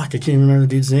 I can't even remember the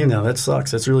dude's name now. That sucks.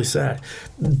 That's really sad.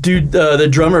 Dude, the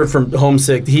drummer from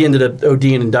Homesick, he ended up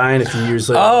ODing and dying a few years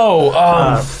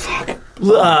later. Fuck.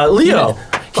 Leo.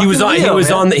 He was on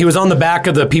the back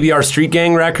of the PBR Street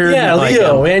Gang record. Yeah,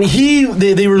 Leo, and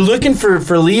they were looking for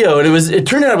Leo, and it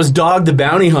turned out it was Dog the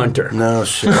Bounty Hunter. No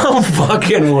shit. No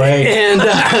fucking way. And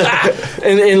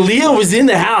and Leo was in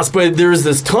the house, but there was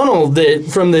this tunnel that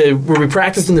from where we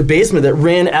practiced in the basement that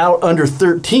ran out under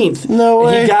 13th. No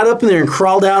way. And he got up in there and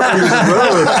crawled out under the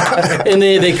road, and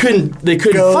they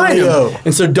couldn't find him.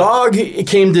 And so Dog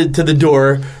came to the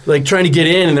door, like trying to get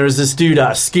in, and there was this dude,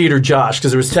 Skater Josh,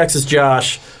 because there was Texas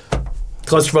Josh,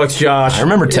 Clusterfucks Josh. I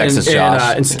remember Texas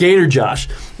Josh. And Skater Josh.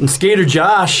 And Skater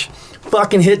Josh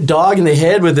fucking hit Dog in the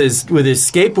head with his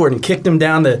skateboard and kicked him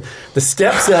down the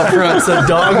steps out front. So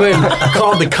Dog went and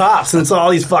called the cops, and so all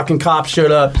these fucking cops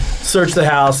showed up, searched the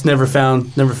house, never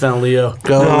found Leo.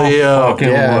 Go Leo. Fucking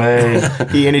way.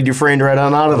 He Andy Dufresne right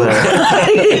on out of there.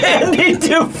 Andy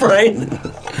Dufresne.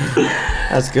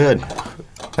 That's good.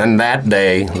 And that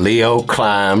day, Leo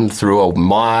climbed through a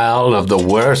mile of the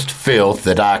worst filth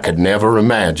that I could never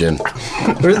imagine.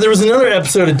 There was another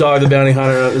episode of Dog the Bounty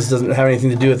Hunter. This doesn't have anything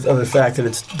to do with the other fact that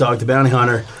it's Dog the Bounty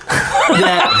Hunter.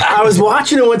 That I was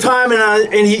watching it one time,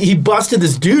 and he busted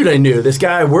this dude I knew, this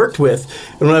guy I worked with.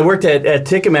 And when I worked at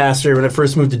Ticketmaster when I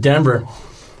first moved to Denver,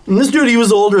 and this dude, he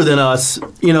was older than us,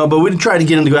 but we'd try to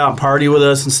get him to go out and party with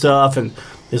us and stuff. And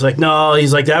he's like, no,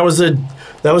 he's like, that was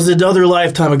another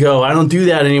lifetime ago. I don't do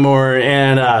that anymore.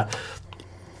 And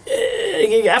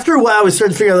after a while, we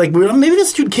started to figure out, like, well, maybe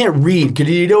this dude can't read. Because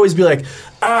he'd always be like,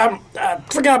 I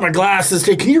forgot my glasses.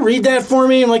 Can you read that for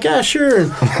me? I'm like, sure.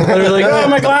 And they're like, oh,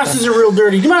 my glasses are real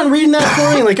dirty. Do you mind reading that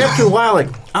for me? And like, after a while, like,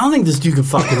 I don't think this dude can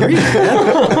fucking read,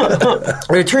 man.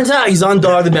 And it turns out he's on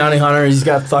Dog the Bounty Hunter. He's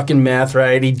got fucking meth,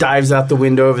 right? He dives out the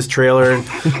window of his trailer,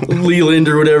 and Leland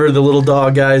or whatever the little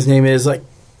dog guy's name is, like,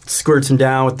 squirts him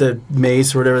down with the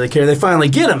mace or whatever they carry. They finally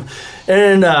get him.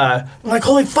 And I'm like,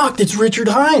 holy fuck, it's Richard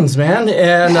Hines, man.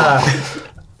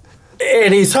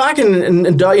 And he's talking,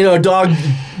 and Dog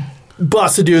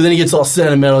busts a dude, then he gets all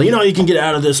sentimental. You can get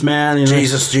out of this, man.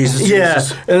 Jesus. Yeah.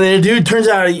 And then the dude, turns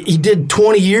out he did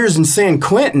 20 years in San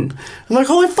Quentin. I'm like,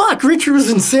 holy fuck, Richard was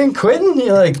in San Quentin?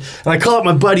 And I call up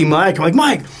my buddy Mike. I'm like,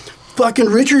 Mike, fucking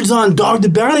Richard's on Dog the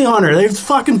Bounty Hunter. They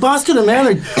fucking busted him, man.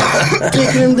 They're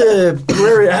taking him to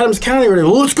Adams County or whatever.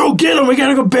 Well, let's go get him. We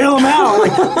gotta go bail him out. I'm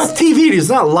like, it's TV. It's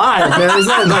not live, man. It's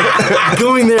not like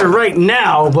going there right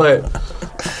now, but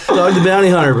Dog the Bounty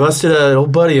Hunter busted an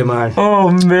old buddy of mine. Oh,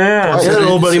 man. An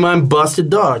old buddy of mine busted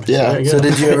Dog. Yeah. So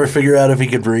did you ever figure out if he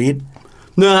could read?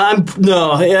 No, I'm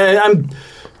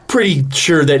pretty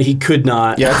sure that he could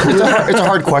not. Yeah, it's a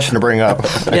hard question to bring up.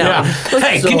 Yeah.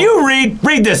 Hey, can you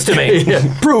read this to me?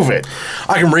 Prove it.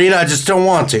 I can read, I just don't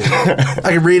want to.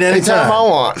 I can read Anytime anytime. I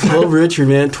want. Well, Richard,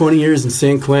 man, 20 years in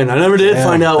San Quentin. I never did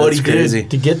find out what that's he crazy.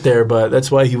 did to get there, but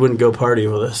that's why he wouldn't go party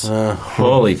with us.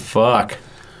 Holy fuck.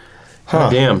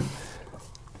 Damn.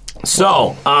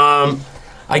 So,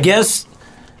 I guess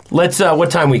let's,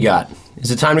 what time we got?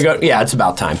 Is it time to go? Yeah, it's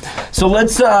about time. So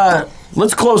let's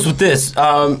close with this.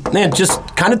 Man, just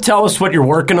kind of tell us what you're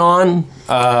working on.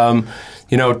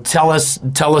 Tell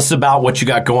us about what you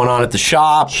got going on at the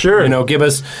shop. Sure. Give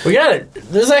us. We got it.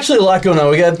 There's actually a lot going on.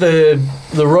 We got the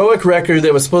Roic record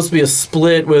that was supposed to be a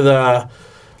split with Life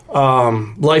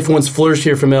Once Flourished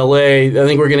here from LA. I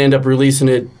think we're going to end up releasing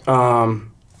it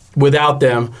without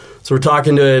them. So we're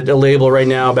talking to a label right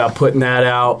now about putting that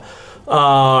out.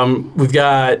 We've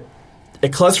got at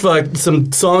Clusterfuck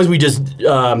some songs we just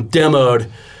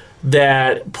demoed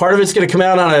that part of it's going to come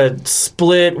out on a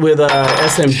split with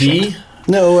SMD.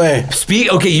 No way.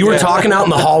 Okay, you were talking out in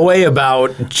the hallway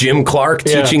about Jim Clark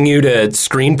teaching you to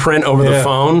screen print over the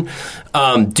phone.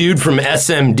 Dude from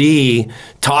SMD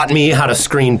taught me how to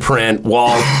screen print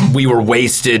while we were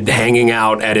wasted hanging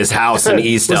out at his house in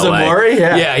East Was LA. it Maury?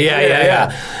 Yeah.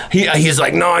 He's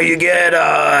like, no, you get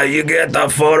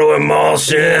the photo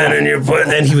emulsion and you put.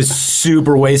 And he was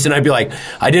super wasted. I'd be like,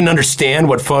 I didn't understand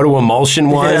what photo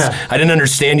emulsion was. Yeah. I didn't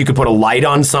understand you could put a light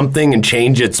on something and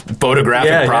change its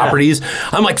photographic properties.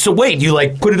 I'm like, so wait, you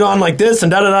like put it on like this and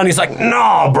da-da-da, and he's like,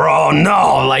 no, bro,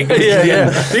 no. Like,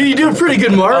 You do a pretty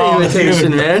good Maury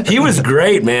imitation, man. He was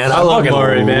great, man. I love fucking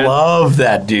Maury, man. love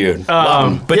that dude.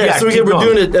 Love him. But so keep we're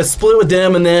going. doing a split with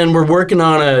them, and then we're working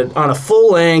on a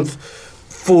full length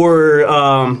for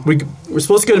we're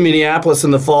supposed to go to Minneapolis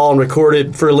in the fall and record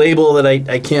it for a label that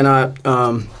I cannot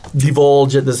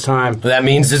divulge at this time. That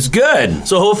means it's good.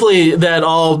 So hopefully that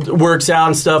all works out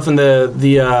and stuff, and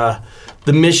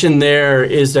the mission there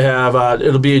is to have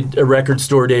it'll be a record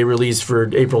store day release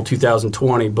for April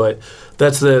 2020, but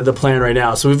that's the plan right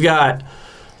now. So we've got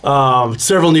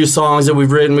several new songs that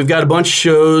we've written. We've got a bunch of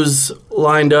shows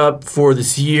lined up for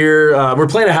this year. We're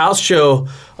playing a house show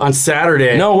on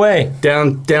Saturday. No way.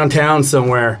 Downtown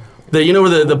somewhere.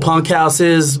 Where the punk house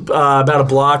is, about a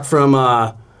block from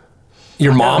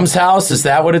Your mom's house? Is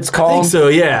that what it's I called? think so,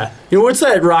 yeah. What's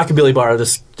that rockabilly bar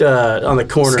on the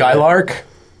corner? Skylark?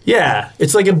 Yeah,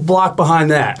 it's like a block behind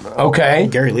that. Okay.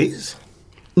 Gary Lee's?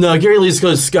 No, Gary Lee's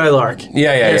goes Skylark.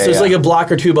 Yeah. So it's like a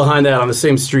block or two behind that on the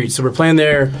same street. So we're playing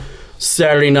there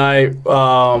Saturday night.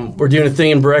 We're doing a thing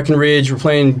in Breckenridge. We're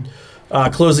playing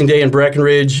closing day in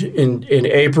Breckenridge in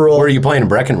April. Where are you playing in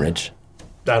Breckenridge?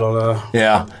 I don't know.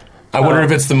 Yeah. I wonder if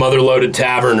it's the Mother Loaded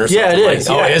Tavern or something. Yeah, it is.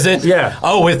 Oh, Yeah. is it? Yeah.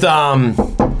 Oh, with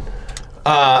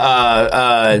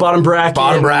Bottom Bracket.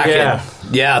 Bottom Bracket. Yeah.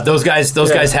 Yeah, those guys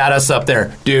had us up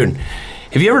there. Dude,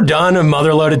 have you ever done a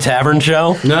Mother Loaded Tavern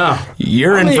show? No.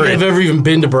 You're I in don't for think I've ever even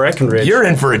been to Breckenridge. You're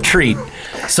in for a treat.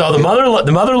 So the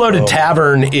Mother Loaded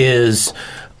Tavern is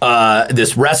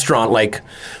this restaurant, like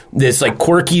this like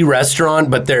quirky restaurant,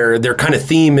 but their kind of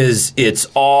theme is it's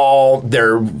all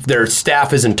their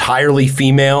staff is entirely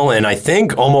female and I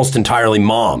think almost entirely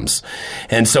moms,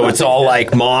 and so it's all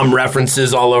like mom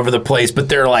references all over the place, but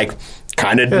they're like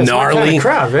kind of gnarly kind of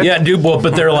crowd, right? Yeah, dude. Well,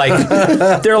 but they're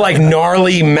like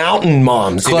gnarly mountain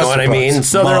moms. You know what I mean?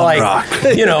 So they're like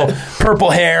purple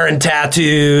hair and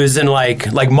tattoos and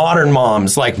like modern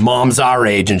moms, like moms our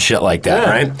age and shit like that.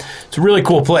 Right? It's a really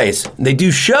cool place. They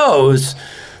do shows,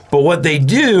 but what they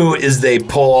do is they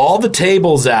pull all the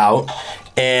tables out.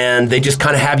 And they just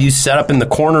kind of have you set up in the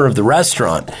corner of the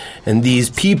restaurant. And these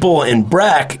people in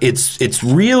Breck, it's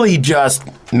really just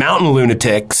mountain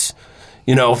lunatics.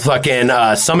 Fucking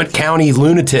Summit County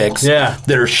lunatics that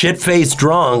are shit-faced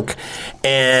drunk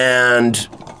and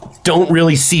don't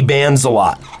really see bands a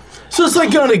lot. So it's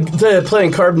like going to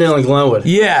playing Carbondale and Glenwood.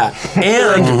 Yeah,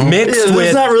 and mixed with...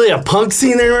 There's not really a punk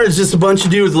scene there. It's just a bunch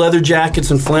of dudes with leather jackets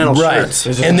and flannel shirts.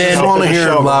 And then... I want to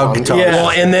hear loud guitars. Yeah.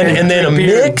 Well, and then a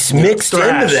mixed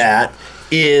into that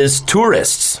is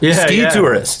tourists, ski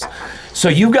tourists. So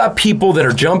you've got people that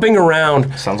are jumping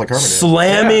around, sounds like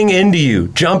slamming into you,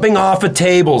 jumping off of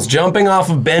tables, jumping off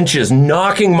of benches,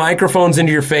 knocking microphones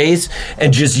into your face,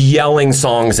 and just yelling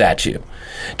songs at you.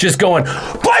 Just going,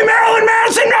 play Marilyn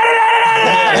Manson!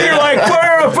 And you're like,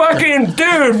 we're a fucking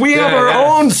dude. We have our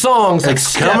own songs, like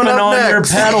stepping on your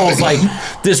pedals. Like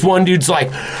this one dude's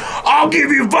like, I'll give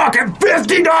you fucking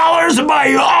 $50 and buy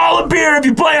you all a beer if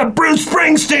you play a Bruce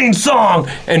Springsteen song.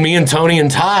 And me and Tony and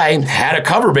Ty had a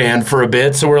cover band for a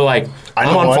bit, so we're like,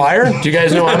 I'm on fire. Do you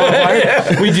guys know I'm on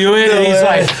fire? We do it, and he's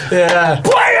like,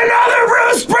 play another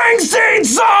Bruce Springsteen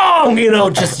song!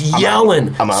 Just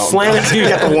yelling. I'm out. Slamming.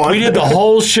 Dude, we did the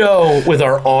whole show with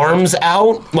our arms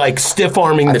out, like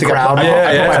stiff-arming the crowd.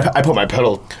 I put my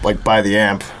pedal like by the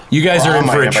amp. You guys are in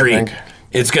for a amp, treat.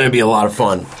 It's going to be a lot of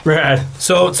fun. Right.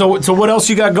 So what else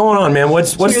you got going on, man?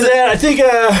 What's that? I think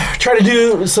try to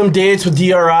do some dates with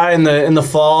DRI in the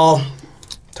fall.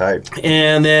 Type.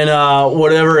 And then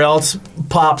whatever else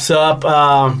pops up.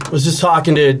 Was just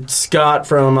talking to Scott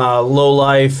from Low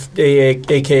Life,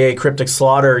 a.k.a. Cryptic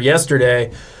Slaughter,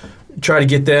 yesterday. Try to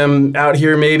get them out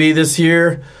here maybe this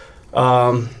year.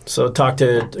 So I got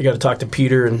to talk to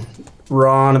Peter and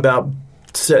Ron about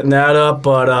setting that up.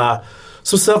 But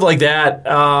some stuff like that.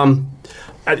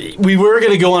 We were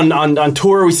going to go on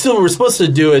tour. We were supposed to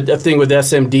do a thing with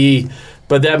SMD,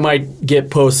 but that might get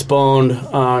postponed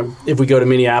if we go to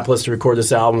Minneapolis to record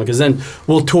this album, because then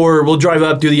we'll tour, we'll drive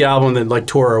up, do the album, and then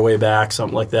tour our way back,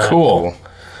 something like that. Cool.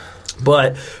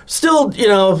 But still,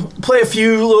 play a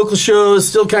few local shows,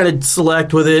 still kind of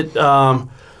select with it. Don't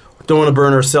want to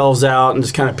burn ourselves out and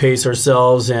just kind of pace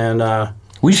ourselves and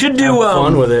we should do have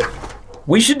fun with it.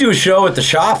 We should do a show at the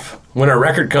shop when our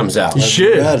record comes out. You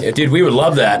should. Yeah, dude, we would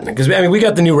love that, because we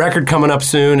got the new record coming up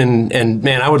soon, and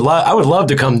man, I would love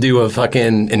to come do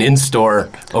an in-store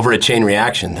over at Chain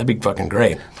Reaction. That'd be fucking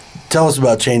great. Tell us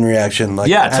about Chain Reaction.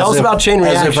 Tell us about Chain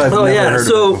Reaction. As if I've never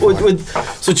heard of it.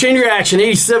 So Chain Reaction,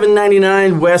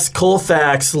 8799 West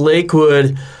Colfax,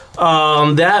 Lakewood.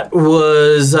 That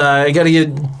was I got to get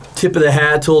tip of the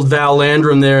hat to old Val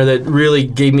Landrum there that really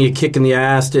gave me a kick in the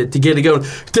ass to get it going,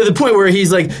 to the point where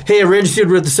he's like, hey, I registered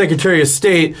with the Secretary of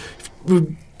State,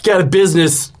 we've got a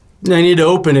business and I need to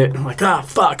open it. I'm like,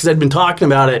 fuck, because I'd been talking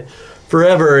about it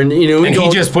forever, and he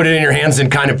just put it in your hands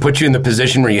and kind of put you in the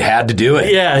position where you had to do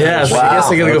it. Yeah. So I guess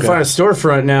I gotta go find a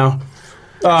storefront now.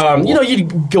 You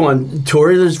go on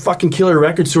tour, there's fucking killer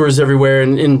record stores everywhere,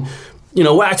 and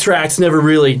Wax Trax never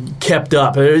really kept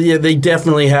up. They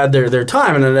definitely had their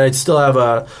time, and I still have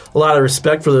a lot of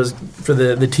respect for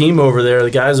the team over there, the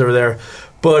guys over there.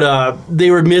 But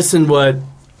they were missing what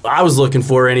I was looking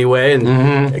for anyway,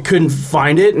 and I couldn't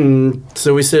find it, and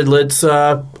so we said, let's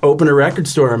open a record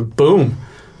store, and boom.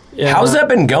 Yeah. How's that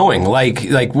been going? Like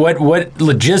what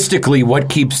logistically, what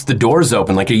keeps the doors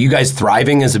open? Like, are you guys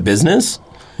thriving as a business?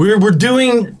 We're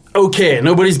doing okay.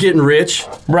 Nobody's getting rich,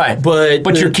 right?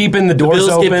 But you're keeping the doors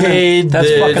bills open. Get paid. That's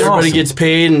fucking everybody awesome. gets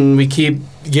paid, and we keep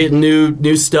getting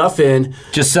new stuff in.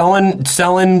 Just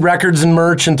selling records and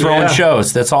merch and throwing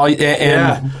shows. That's all.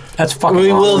 And that's fucking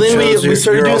awesome. Well, then we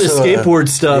started doing the skateboard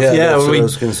stuff. Yeah, that's what I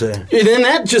was going to say. And then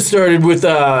that just started with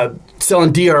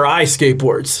selling DRI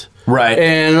skateboards. Right.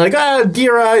 And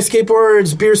DRI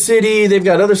skateboards, Beer City, they've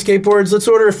got other skateboards. Let's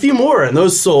order a few more. And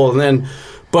those sold. And then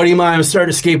buddy of mine was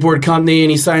starting a skateboard company,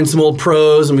 and he signed some old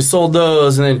pros, and we sold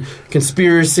those. And then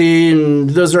Conspiracy, and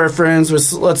those are our friends.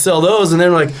 Let's sell those. And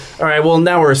then we're like, all right, well,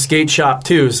 now we're a skate shop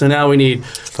too. So now we need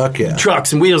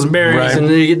trucks and wheels and bearings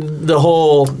and the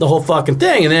whole fucking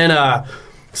thing. And then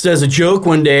so as a joke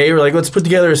one day, we're like, let's put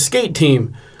together a skate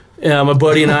team. My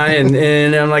buddy and I,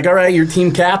 and I'm like, all right, you're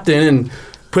team captain, and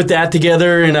put that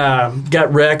together, and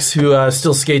got Rex, who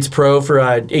still skates pro for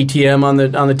ATM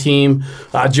on the team,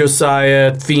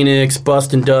 Josiah, Phoenix,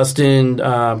 Bustin' Dustin,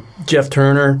 Jeff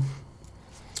Turner,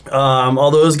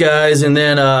 all those guys, and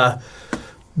then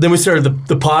we started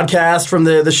the podcast from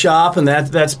the shop, and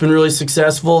that's been really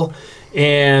successful,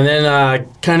 and then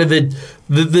kind of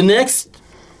the next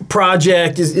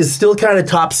project is still kind of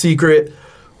top secret.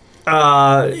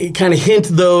 Kind of hint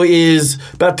though is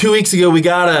about 2 weeks ago we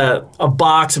got a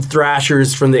box of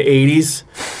Thrashers from the 80s,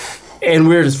 and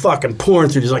we were just fucking pouring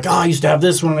through. He's like, I used to have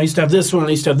this one, I used to have this one, I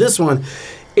used to have this one,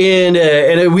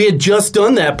 and we had just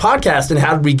done that podcast. And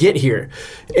how did we get here?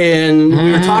 And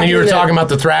we were talking. You were talking about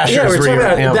the Thrashers. Yeah, we were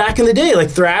talking about back in the day.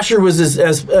 Like Thrasher was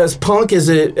as punk as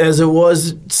it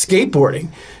was skateboarding.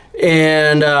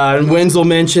 And Wenzel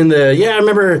mentioned I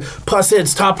remember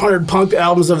Pushead's top 100 punk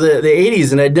albums of the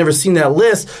 80s, and I'd never seen that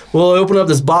list. Well, I open up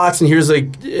this box, and here's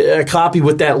a copy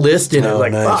with that list in it.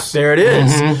 Like, fuck, there it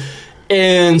is. Mm-hmm.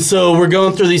 And so we're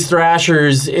going through these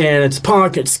Thrashers, and it's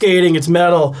punk, it's skating, it's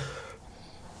metal.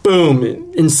 Boom,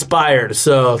 inspired.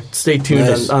 So stay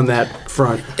tuned on that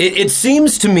front. It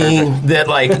seems to me that,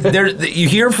 like, you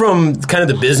hear from kind of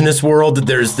the business world that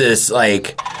there's this,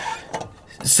 like,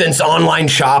 since online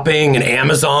shopping and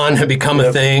Amazon have become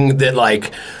a thing, that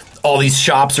like all these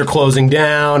shops are closing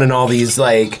down and all these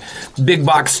like big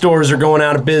box stores are going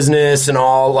out of business, and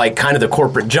all like kind of the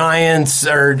corporate giants,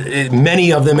 or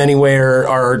many of them anywhere,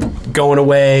 are going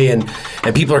away, and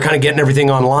people are kind of getting everything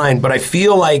online. But I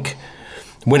feel like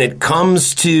when it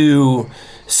comes to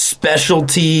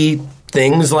specialty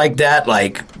things like that,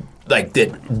 like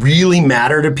that really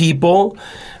matter to people,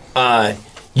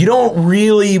 you don't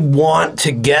really want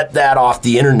to get that off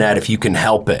the internet if you can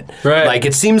help it. Right. Like,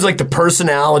 it seems like the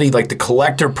personality, like the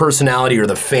collector personality or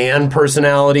the fan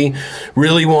personality,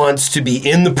 really wants to be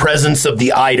in the presence of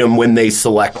the item when they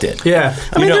select it. Yeah.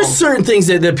 I mean, there's certain things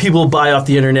that people buy off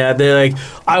the internet. They're like,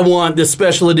 I want this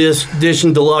special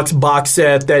edition deluxe box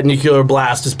set that Nuclear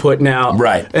Blast is putting out.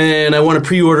 Right. And I want to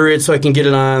pre-order it so I can get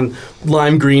it on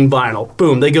lime green vinyl.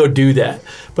 Boom. They go do that.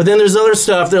 But then there's other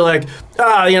stuff. They're like,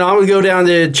 I'm going to go down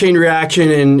to Chain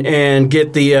Reaction and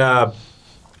get the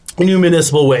new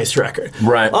Municipal Waste record.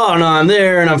 Right. Oh, no, I'm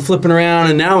there, and I'm flipping around,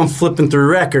 and now I'm flipping through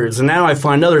records, and now I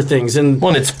find other things. And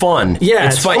it's fun. Yeah,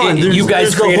 it's fun. You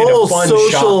guys created a fun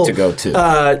shop to go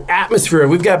to. Atmosphere.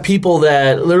 We've got people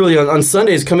that literally on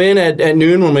Sundays come in at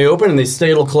noon when we open, and they stay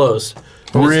till close.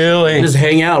 Really? Just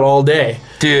hang out all day.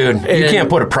 Dude, you can't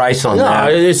put a price on that.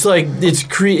 No, it's like,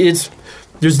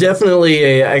 there's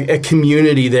definitely a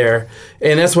community there,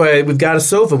 and that's why we've got a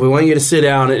sofa. We want you to sit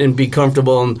down and be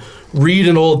comfortable and read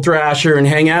an old Thrasher and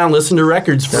hang out and listen to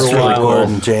records for a while. Really cool.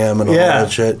 And jam and all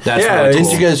that shit. That's really cool.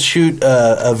 Didn't you guys shoot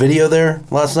a video there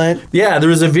last night? Yeah, there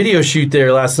was a video shoot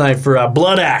there last night for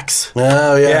Blood Axe.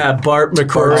 Oh, yeah. Yeah, Bart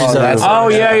McCrory's.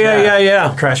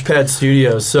 Yeah. Crash Pad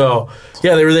Studios. So,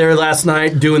 yeah, they were there last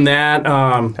night doing that.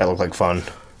 That looked like fun.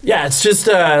 Yeah, it's just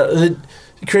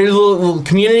created a little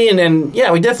community, and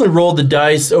we definitely rolled the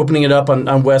dice opening it up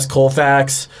on West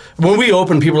Colfax. When we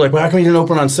opened, people were like, well, how come you didn't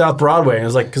open on South Broadway? And I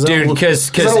was like, because everybody's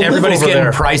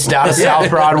getting priced out of South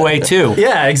Broadway, too.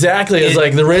 Yeah, exactly. It's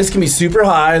like the rents can be super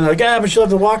high, and they're like, but you'll have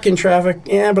to walk in traffic.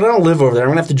 Yeah, but I don't live over there. I'm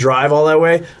going to have to drive all that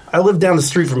way. I live down the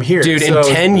street from here. Dude, so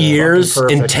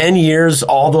in 10 years,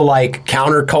 all the, like,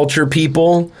 counterculture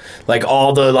people, like,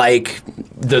 all the, like,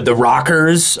 the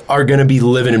rockers are going to be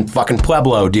living in fucking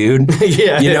Pueblo, dude.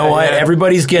 You know what?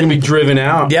 Everybody's getting be driven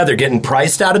out. Yeah, they're getting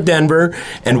priced out of Denver.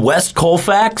 And West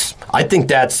Colfax, I think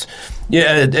that's...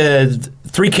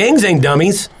 Three Kings ain't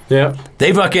dummies. Yeah.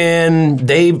 They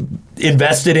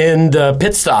invested in the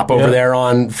pit stop over there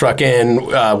on fucking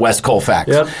West Colfax.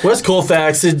 Yep. West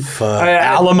Colfax.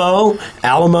 Alamo,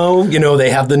 they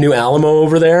have the new Alamo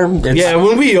over there.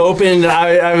 When we opened,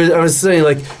 I was saying,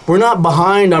 like, we're not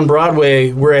behind on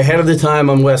Broadway. We're ahead of the time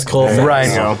on West Colfax. Right.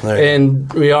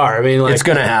 And we are. I mean, like, it's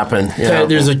going to happen.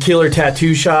 There's a killer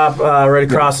tattoo shop right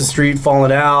across the street,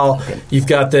 Fallen Owl. You've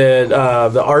got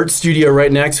the art studio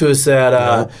right next to us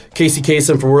that Casey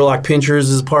Kasem for Warlock Pinchers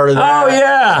is part of that. Oh,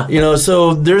 yeah.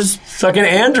 so there's Fucking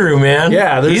Andrew, man.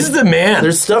 Yeah, he's the man.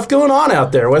 There's stuff going on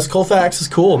out there. West Colfax is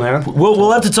cool, man.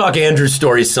 We'll have to talk Andrew's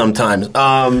stories sometimes.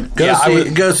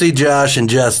 Go see Josh and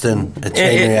Justin at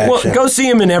Chain Reaction. Go see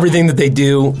him in everything that they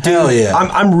do. Dude, Hell yeah.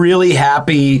 I'm really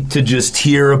happy to just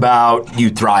hear about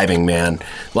you thriving, man.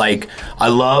 Like, I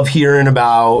love hearing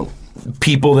about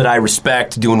people that I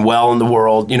respect doing well in the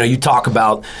world. You know, you talk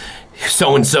about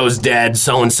so-and-so's dead,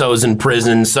 so-and-so's in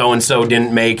prison, so-and-so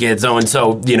didn't make it,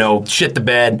 so-and-so, shit the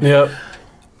bed. Yep.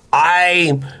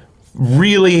 I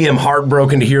really am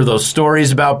heartbroken to hear those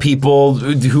stories about people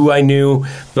who I knew,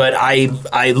 but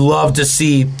I love to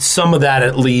see some of that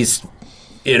at least,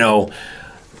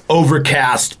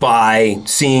 overcast by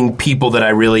seeing people that I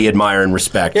really admire and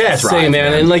respect. Yeah, thrive, same,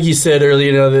 man. And like you said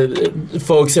earlier, the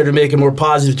folks that are making more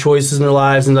positive choices in their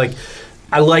lives, and like,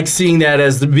 I like seeing that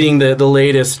as being the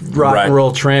latest rock and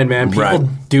roll trend, man. People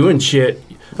doing shit.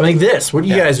 I mean, what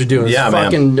you guys are doing is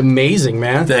fucking amazing,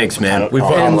 man. Thanks, man. We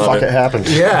fucking love it. It happened.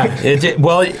 Yeah.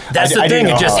 That's the thing.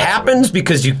 It just happens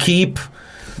because you keep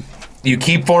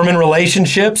forming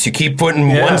relationships. You keep putting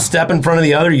one step in front of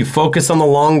the other. You focus on the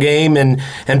long game and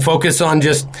focus on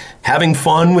just having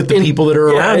fun with the people that are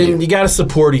around you. You got to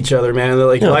support each other, man.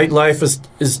 Like life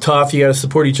is tough. You got to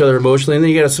support each other emotionally, and then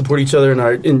you got to support each other in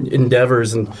our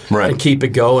endeavors and keep it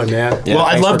going, man. Yeah, well,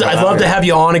 I'd love to have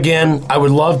you on again. I would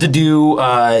love to do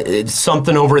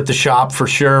something over at the shop for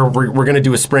sure. We're going to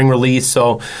do a spring release,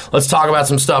 so let's talk about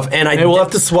some stuff. And we'll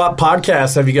have to swap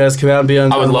podcasts. Have you guys come out and be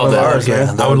on? I would love that. Ours,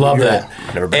 man. I would love that.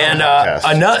 And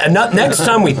next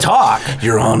time we talk,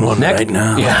 you're on one right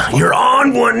now. Yeah, you're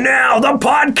on one now. The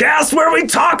podcast where we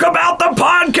talk about the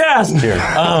podcast.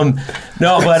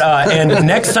 And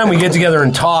next time we get together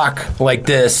and talk like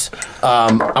this,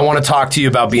 I want to talk to you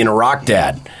about being a rock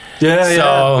dad.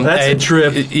 Yeah, that's a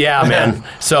trip. Yeah, man.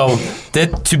 So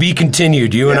to be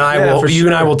continued. You and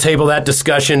I will table that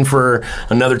discussion for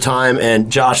another time.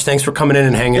 And Josh, thanks for coming in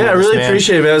and hanging out. Yeah, I really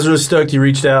appreciate it, man. I was really stoked you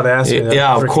reached out and asked me.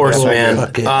 Yeah, of course, man.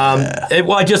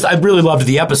 I really loved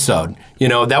the episode.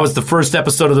 That was the first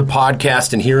episode of the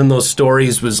podcast, and hearing those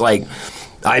stories was like,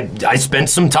 I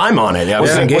spent some time on it. I was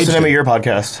engaged. What's the name of your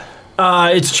podcast?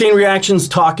 It's Chain Reactions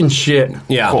Talking Shit.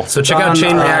 Yeah, cool. So check out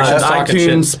Chain Reactions Talking Shit.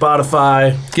 iTunes,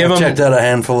 Spotify. I've checked out a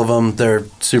handful of them. They're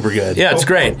super good. Yeah, it's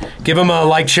great. Give them a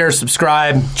like, share,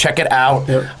 subscribe. Check it out.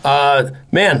 Yep.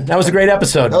 Man, that was a great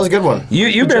episode. That was a good one.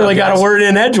 You barely got a word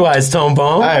in edgewise, Tone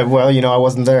Bone. I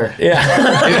wasn't there.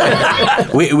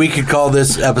 Yeah. we could call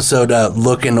this episode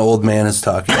 "Look, an Old Man is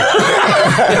Talking."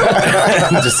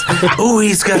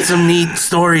 He's got some neat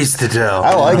stories to tell.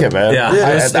 I like it, man. Yeah,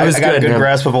 it was I got good, a good man.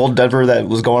 grasp of old Denver that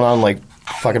was going on like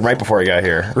fucking right before I got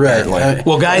here. Right.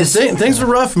 Well, guys, things were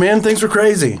rough, man. Things were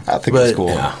crazy. I think it's cool.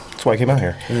 Yeah. That's why I came out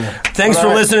here. Yeah. Thanks for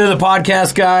listening to the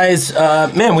podcast, guys.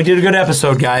 Man, we did a good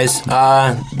episode, guys.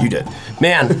 You did.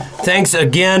 Man, thanks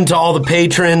again to all the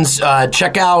patrons.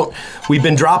 Check out, we've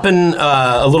been dropping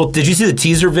a little, did you see the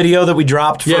teaser video that we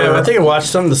dropped? I think I watched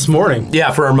some this morning.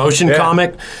 Yeah, for our motion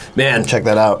comic. Man, check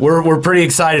that out. We're pretty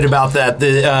excited about that.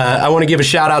 I want to give a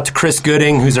shout out to Chris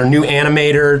Gooding, who's our new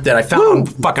animator that I found on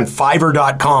fucking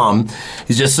Fiverr.com.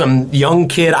 He's just some young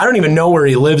kid. I don't even know where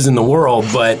he lives in the world,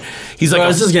 but he's like... I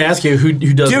was just going to ask you, who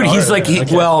does Dude, the he's art?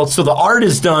 like... So the art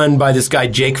is done by this guy,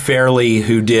 Jake Fairley,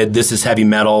 who did This Is Heavy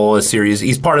Metal, a series.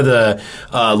 He's part of the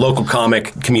local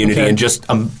comic community and just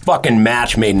a fucking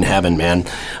match made in heaven, man.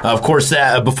 Of course,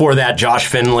 before that, Josh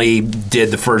Finley did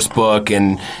the first book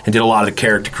and did a lot of the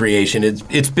character creation. It's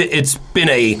been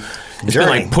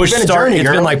like push start. It's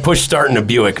been like push start in a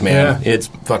Buick, man. Yeah. It's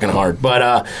fucking hard.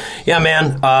 But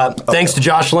man. Thanks to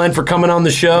Josh Lent for coming on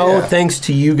the show. Yeah. Thanks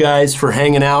to you guys for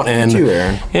hanging out. And thank you,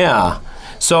 Aaron. Yeah.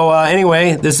 So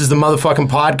anyway, this is the motherfucking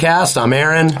podcast. I'm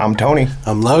Aaron. I'm Tony.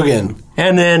 I'm Logan.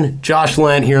 And then Josh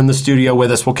Lent here in the studio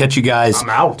with us. We'll catch you guys. I'm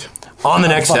out. On the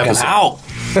next episode. Out.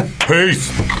 Peace.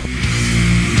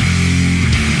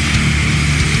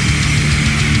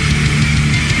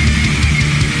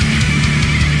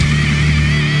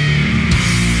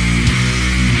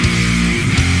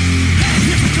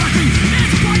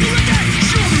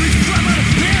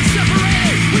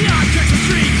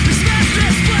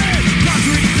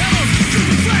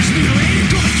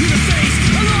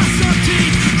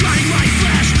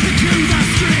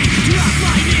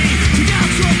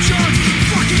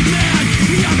 Fucking man,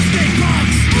 we are the big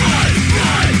bugs.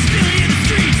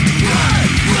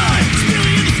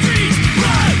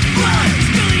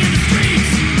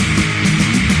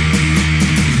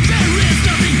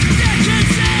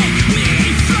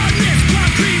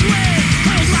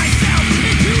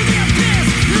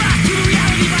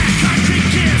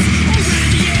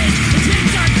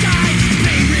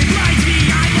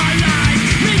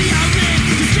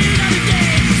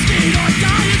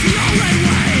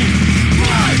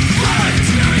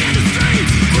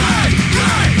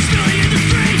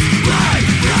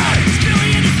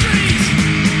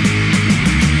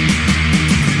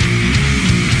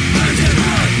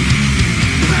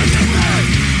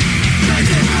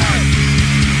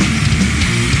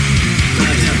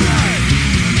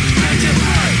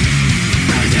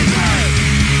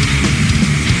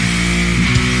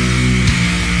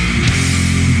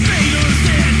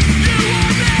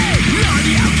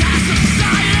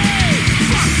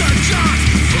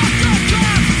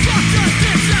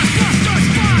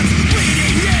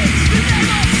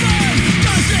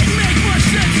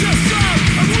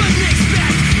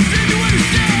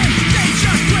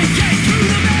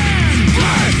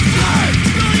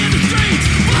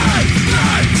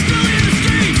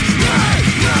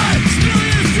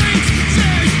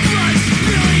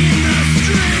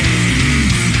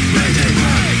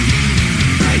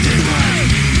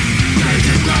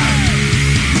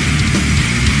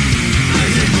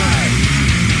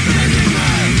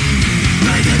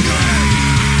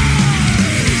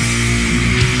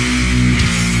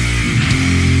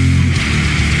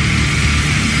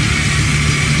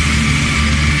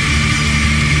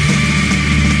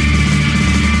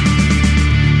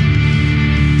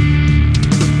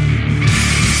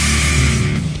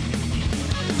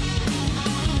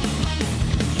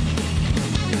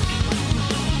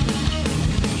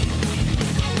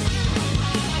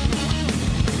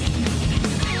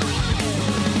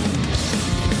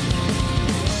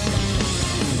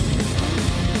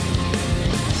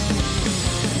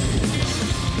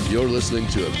 You're listening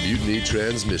to a Mutiny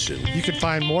Transmission. You can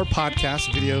find more podcasts,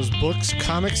 videos, books,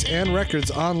 comics, and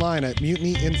records online at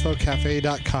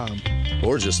mutinyinfocafe.com.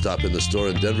 Or just stop in the store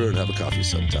in Denver and have a coffee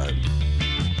sometime.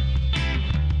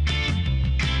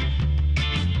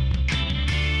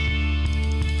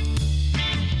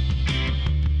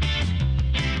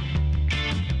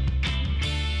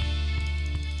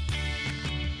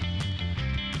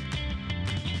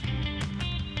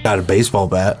 Got a baseball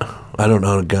bat. I don't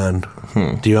own a gun.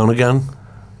 Do you own a gun?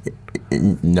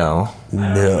 No.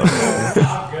 No.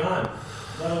 Top gun,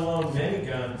 let alone many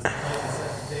guns, might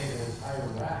necessitate an entire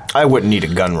rack. I wouldn't need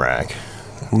a gun rack.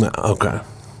 No. Okay.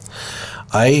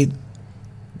 I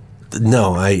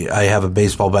have a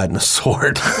baseball bat and a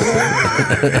sword.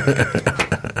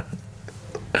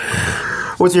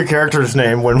 What's your character's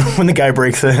name when the guy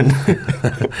breaks in?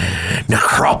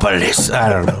 Necropolis. I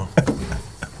don't know.